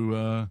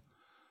onto,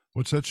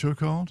 what's that show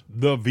called?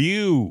 The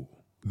View.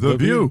 The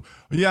View.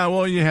 Yeah,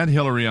 well, you had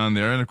Hillary on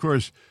there. And, of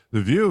course,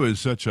 The View is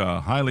such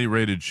a highly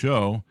rated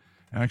show.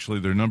 Actually,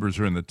 their numbers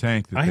are in the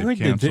tank that they've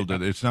canceled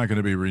it. It's not going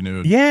to be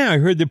renewed. Yeah, I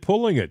heard they're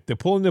pulling it. They're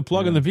pulling the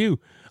plug on The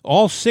View.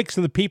 All 6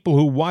 of the people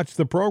who watch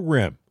the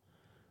program.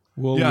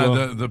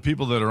 Well, the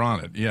people that are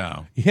on it,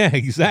 yeah. Yeah,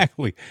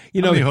 exactly.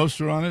 How many hosts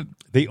are on it?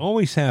 They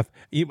always have.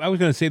 I was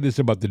going to say this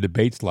about the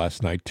debates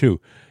last night, too.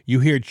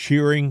 You hear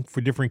cheering for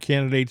different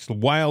candidates, the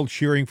wild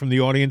cheering from the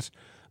audience.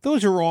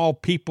 Those are all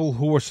people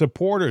who are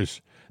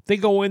supporters. They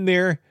go in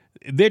there.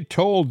 They're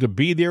told to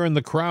be there in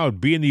the crowd,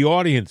 be in the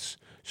audience,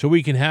 so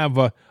we can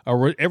have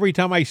every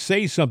time I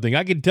say something,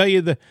 I can tell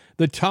you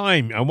the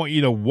time. I want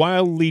you to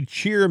wildly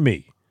cheer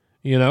me.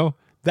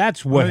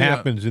 That's what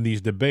happens in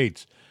these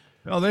debates.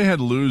 Well, they had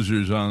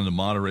losers on the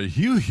moderator.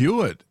 Hugh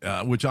Hewitt,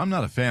 which I'm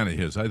not a fan of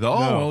his. I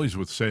thought, he's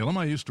with Salem.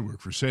 I used to work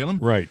for Salem.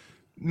 Right.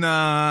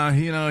 Nah,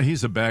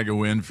 he's a bag of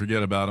wind.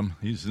 Forget about him.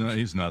 He's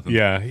nothing.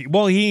 Yeah.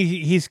 Well,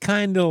 he's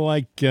kind of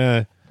like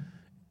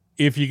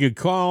if you could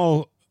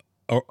call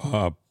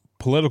a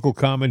political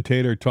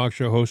commentator, talk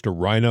show host a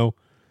rhino,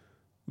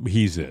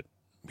 he's it.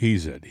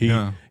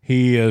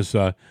 He is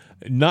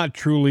not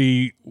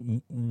truly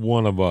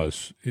one of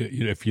us,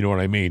 if you know what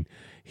I mean.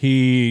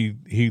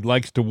 He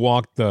likes to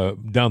walk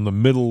down the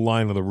middle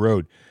line of the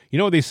road. You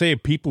know what they say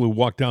of people who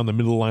walk down the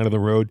middle line of the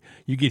road?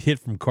 You get hit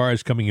from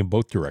cars coming in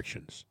both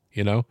directions.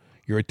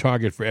 You're a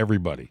target for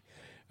everybody.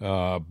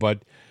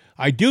 But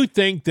I do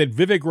think that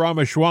Vivek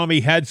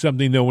Ramaswamy had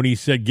something, though, when he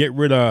said get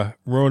rid of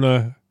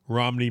Ronna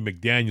Romney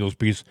McDaniels,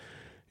 because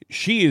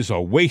she is a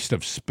waste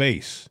of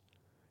space.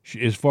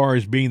 As far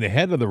as being the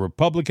head of the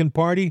Republican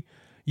Party,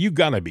 you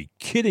got to be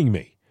kidding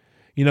me.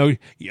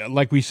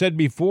 Like we said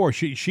before,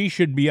 she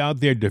should be out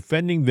there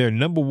defending their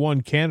number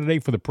one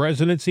candidate for the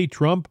presidency,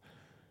 Trump.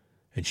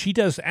 And she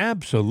does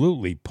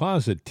absolutely,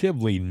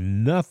 positively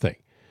nothing.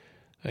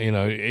 You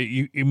know,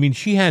 I mean,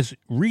 she has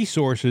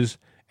resources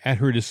at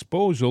her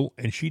disposal,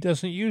 and she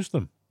doesn't use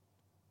them.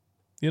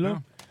 You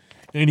know?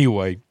 Yeah.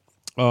 Anyway,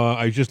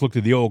 I just looked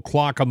at the old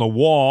clock on the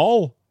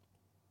wall.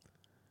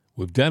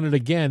 We've done it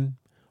again.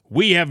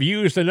 We have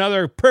used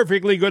another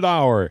perfectly good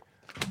hour.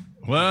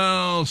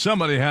 Well,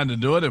 somebody had to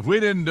do it. If we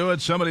didn't do it,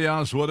 somebody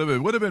else would have. It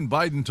would have been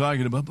Biden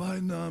talking about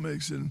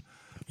Bidenomics and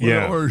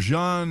or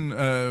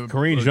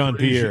Karine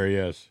Jean-Pierre,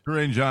 yes.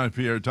 Karine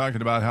Jean-Pierre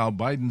talking about how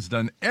Biden's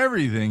done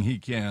everything he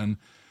can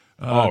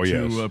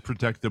to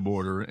protect the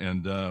border.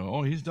 And,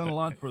 he's done a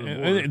lot for the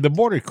border. And the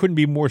border couldn't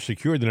be more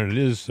secure than it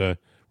is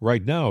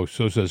right now,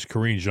 so says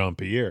Karine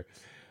Jean-Pierre.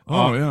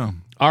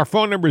 Our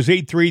phone number is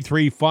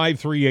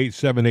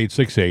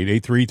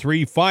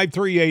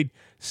 833-538-7868,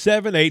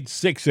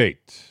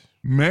 833-538-7868.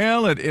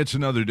 Mail at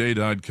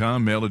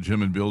itsanotherday.com, mail at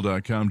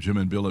jimandbill.com,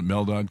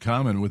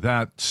 jimandbill@mel.com. And with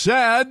that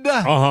said...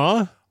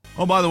 Oh,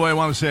 by the way, I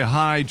want to say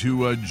hi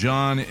to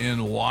John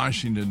in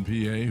Washington, PA,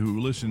 who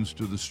listens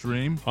to the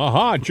stream.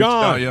 John.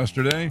 Out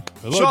yesterday.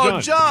 Hello,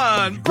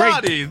 John,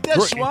 buddy,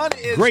 this one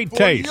is great for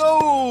taste.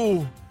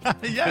 You.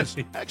 Yes,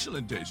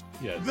 excellent taste.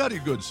 Yes. Very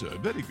good, sir,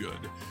 very good.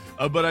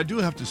 But I do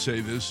have to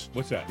say this.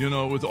 What's that? You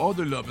know, with all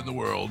the love in the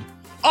world,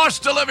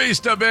 hasta la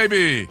vista,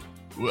 baby.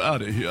 We're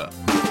out of here.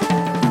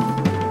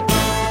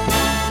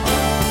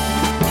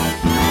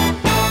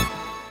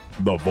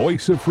 The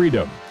voice of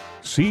freedom,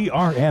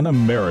 CRN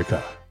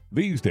America.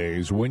 These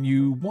days, when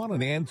you want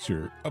an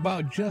answer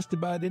about just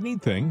about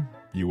anything,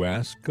 you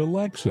ask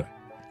Alexa.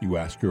 You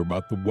ask her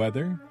about the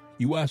weather.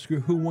 You ask her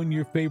who won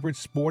your favorite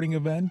sporting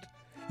event.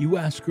 You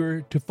ask her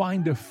to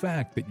find a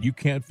fact that you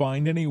can't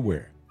find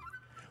anywhere.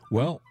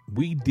 Well,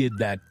 we did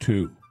that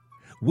too.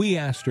 We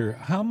asked her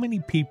how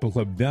many people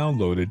have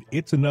downloaded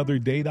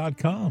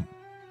itsanotherday.com.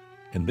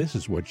 And this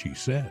is what she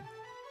said.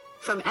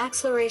 From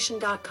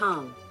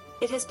acceleration.com.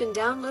 It has been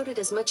downloaded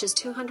as much as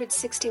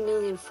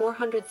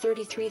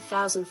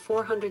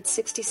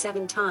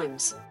 260,433,467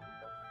 times.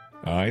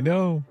 I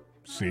know.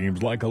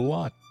 Seems like a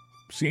lot.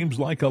 Seems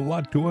like a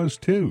lot to us,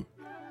 too.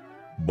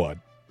 But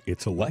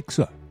it's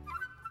Alexa.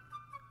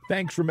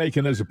 Thanks for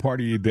making us a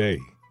part of your day.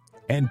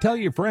 And tell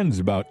your friends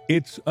about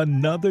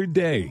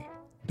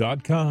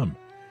itsanotherday.com.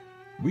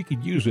 We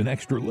could use an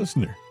extra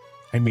listener.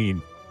 I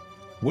mean,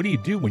 what do you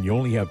do when you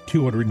only have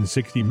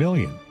 260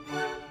 million?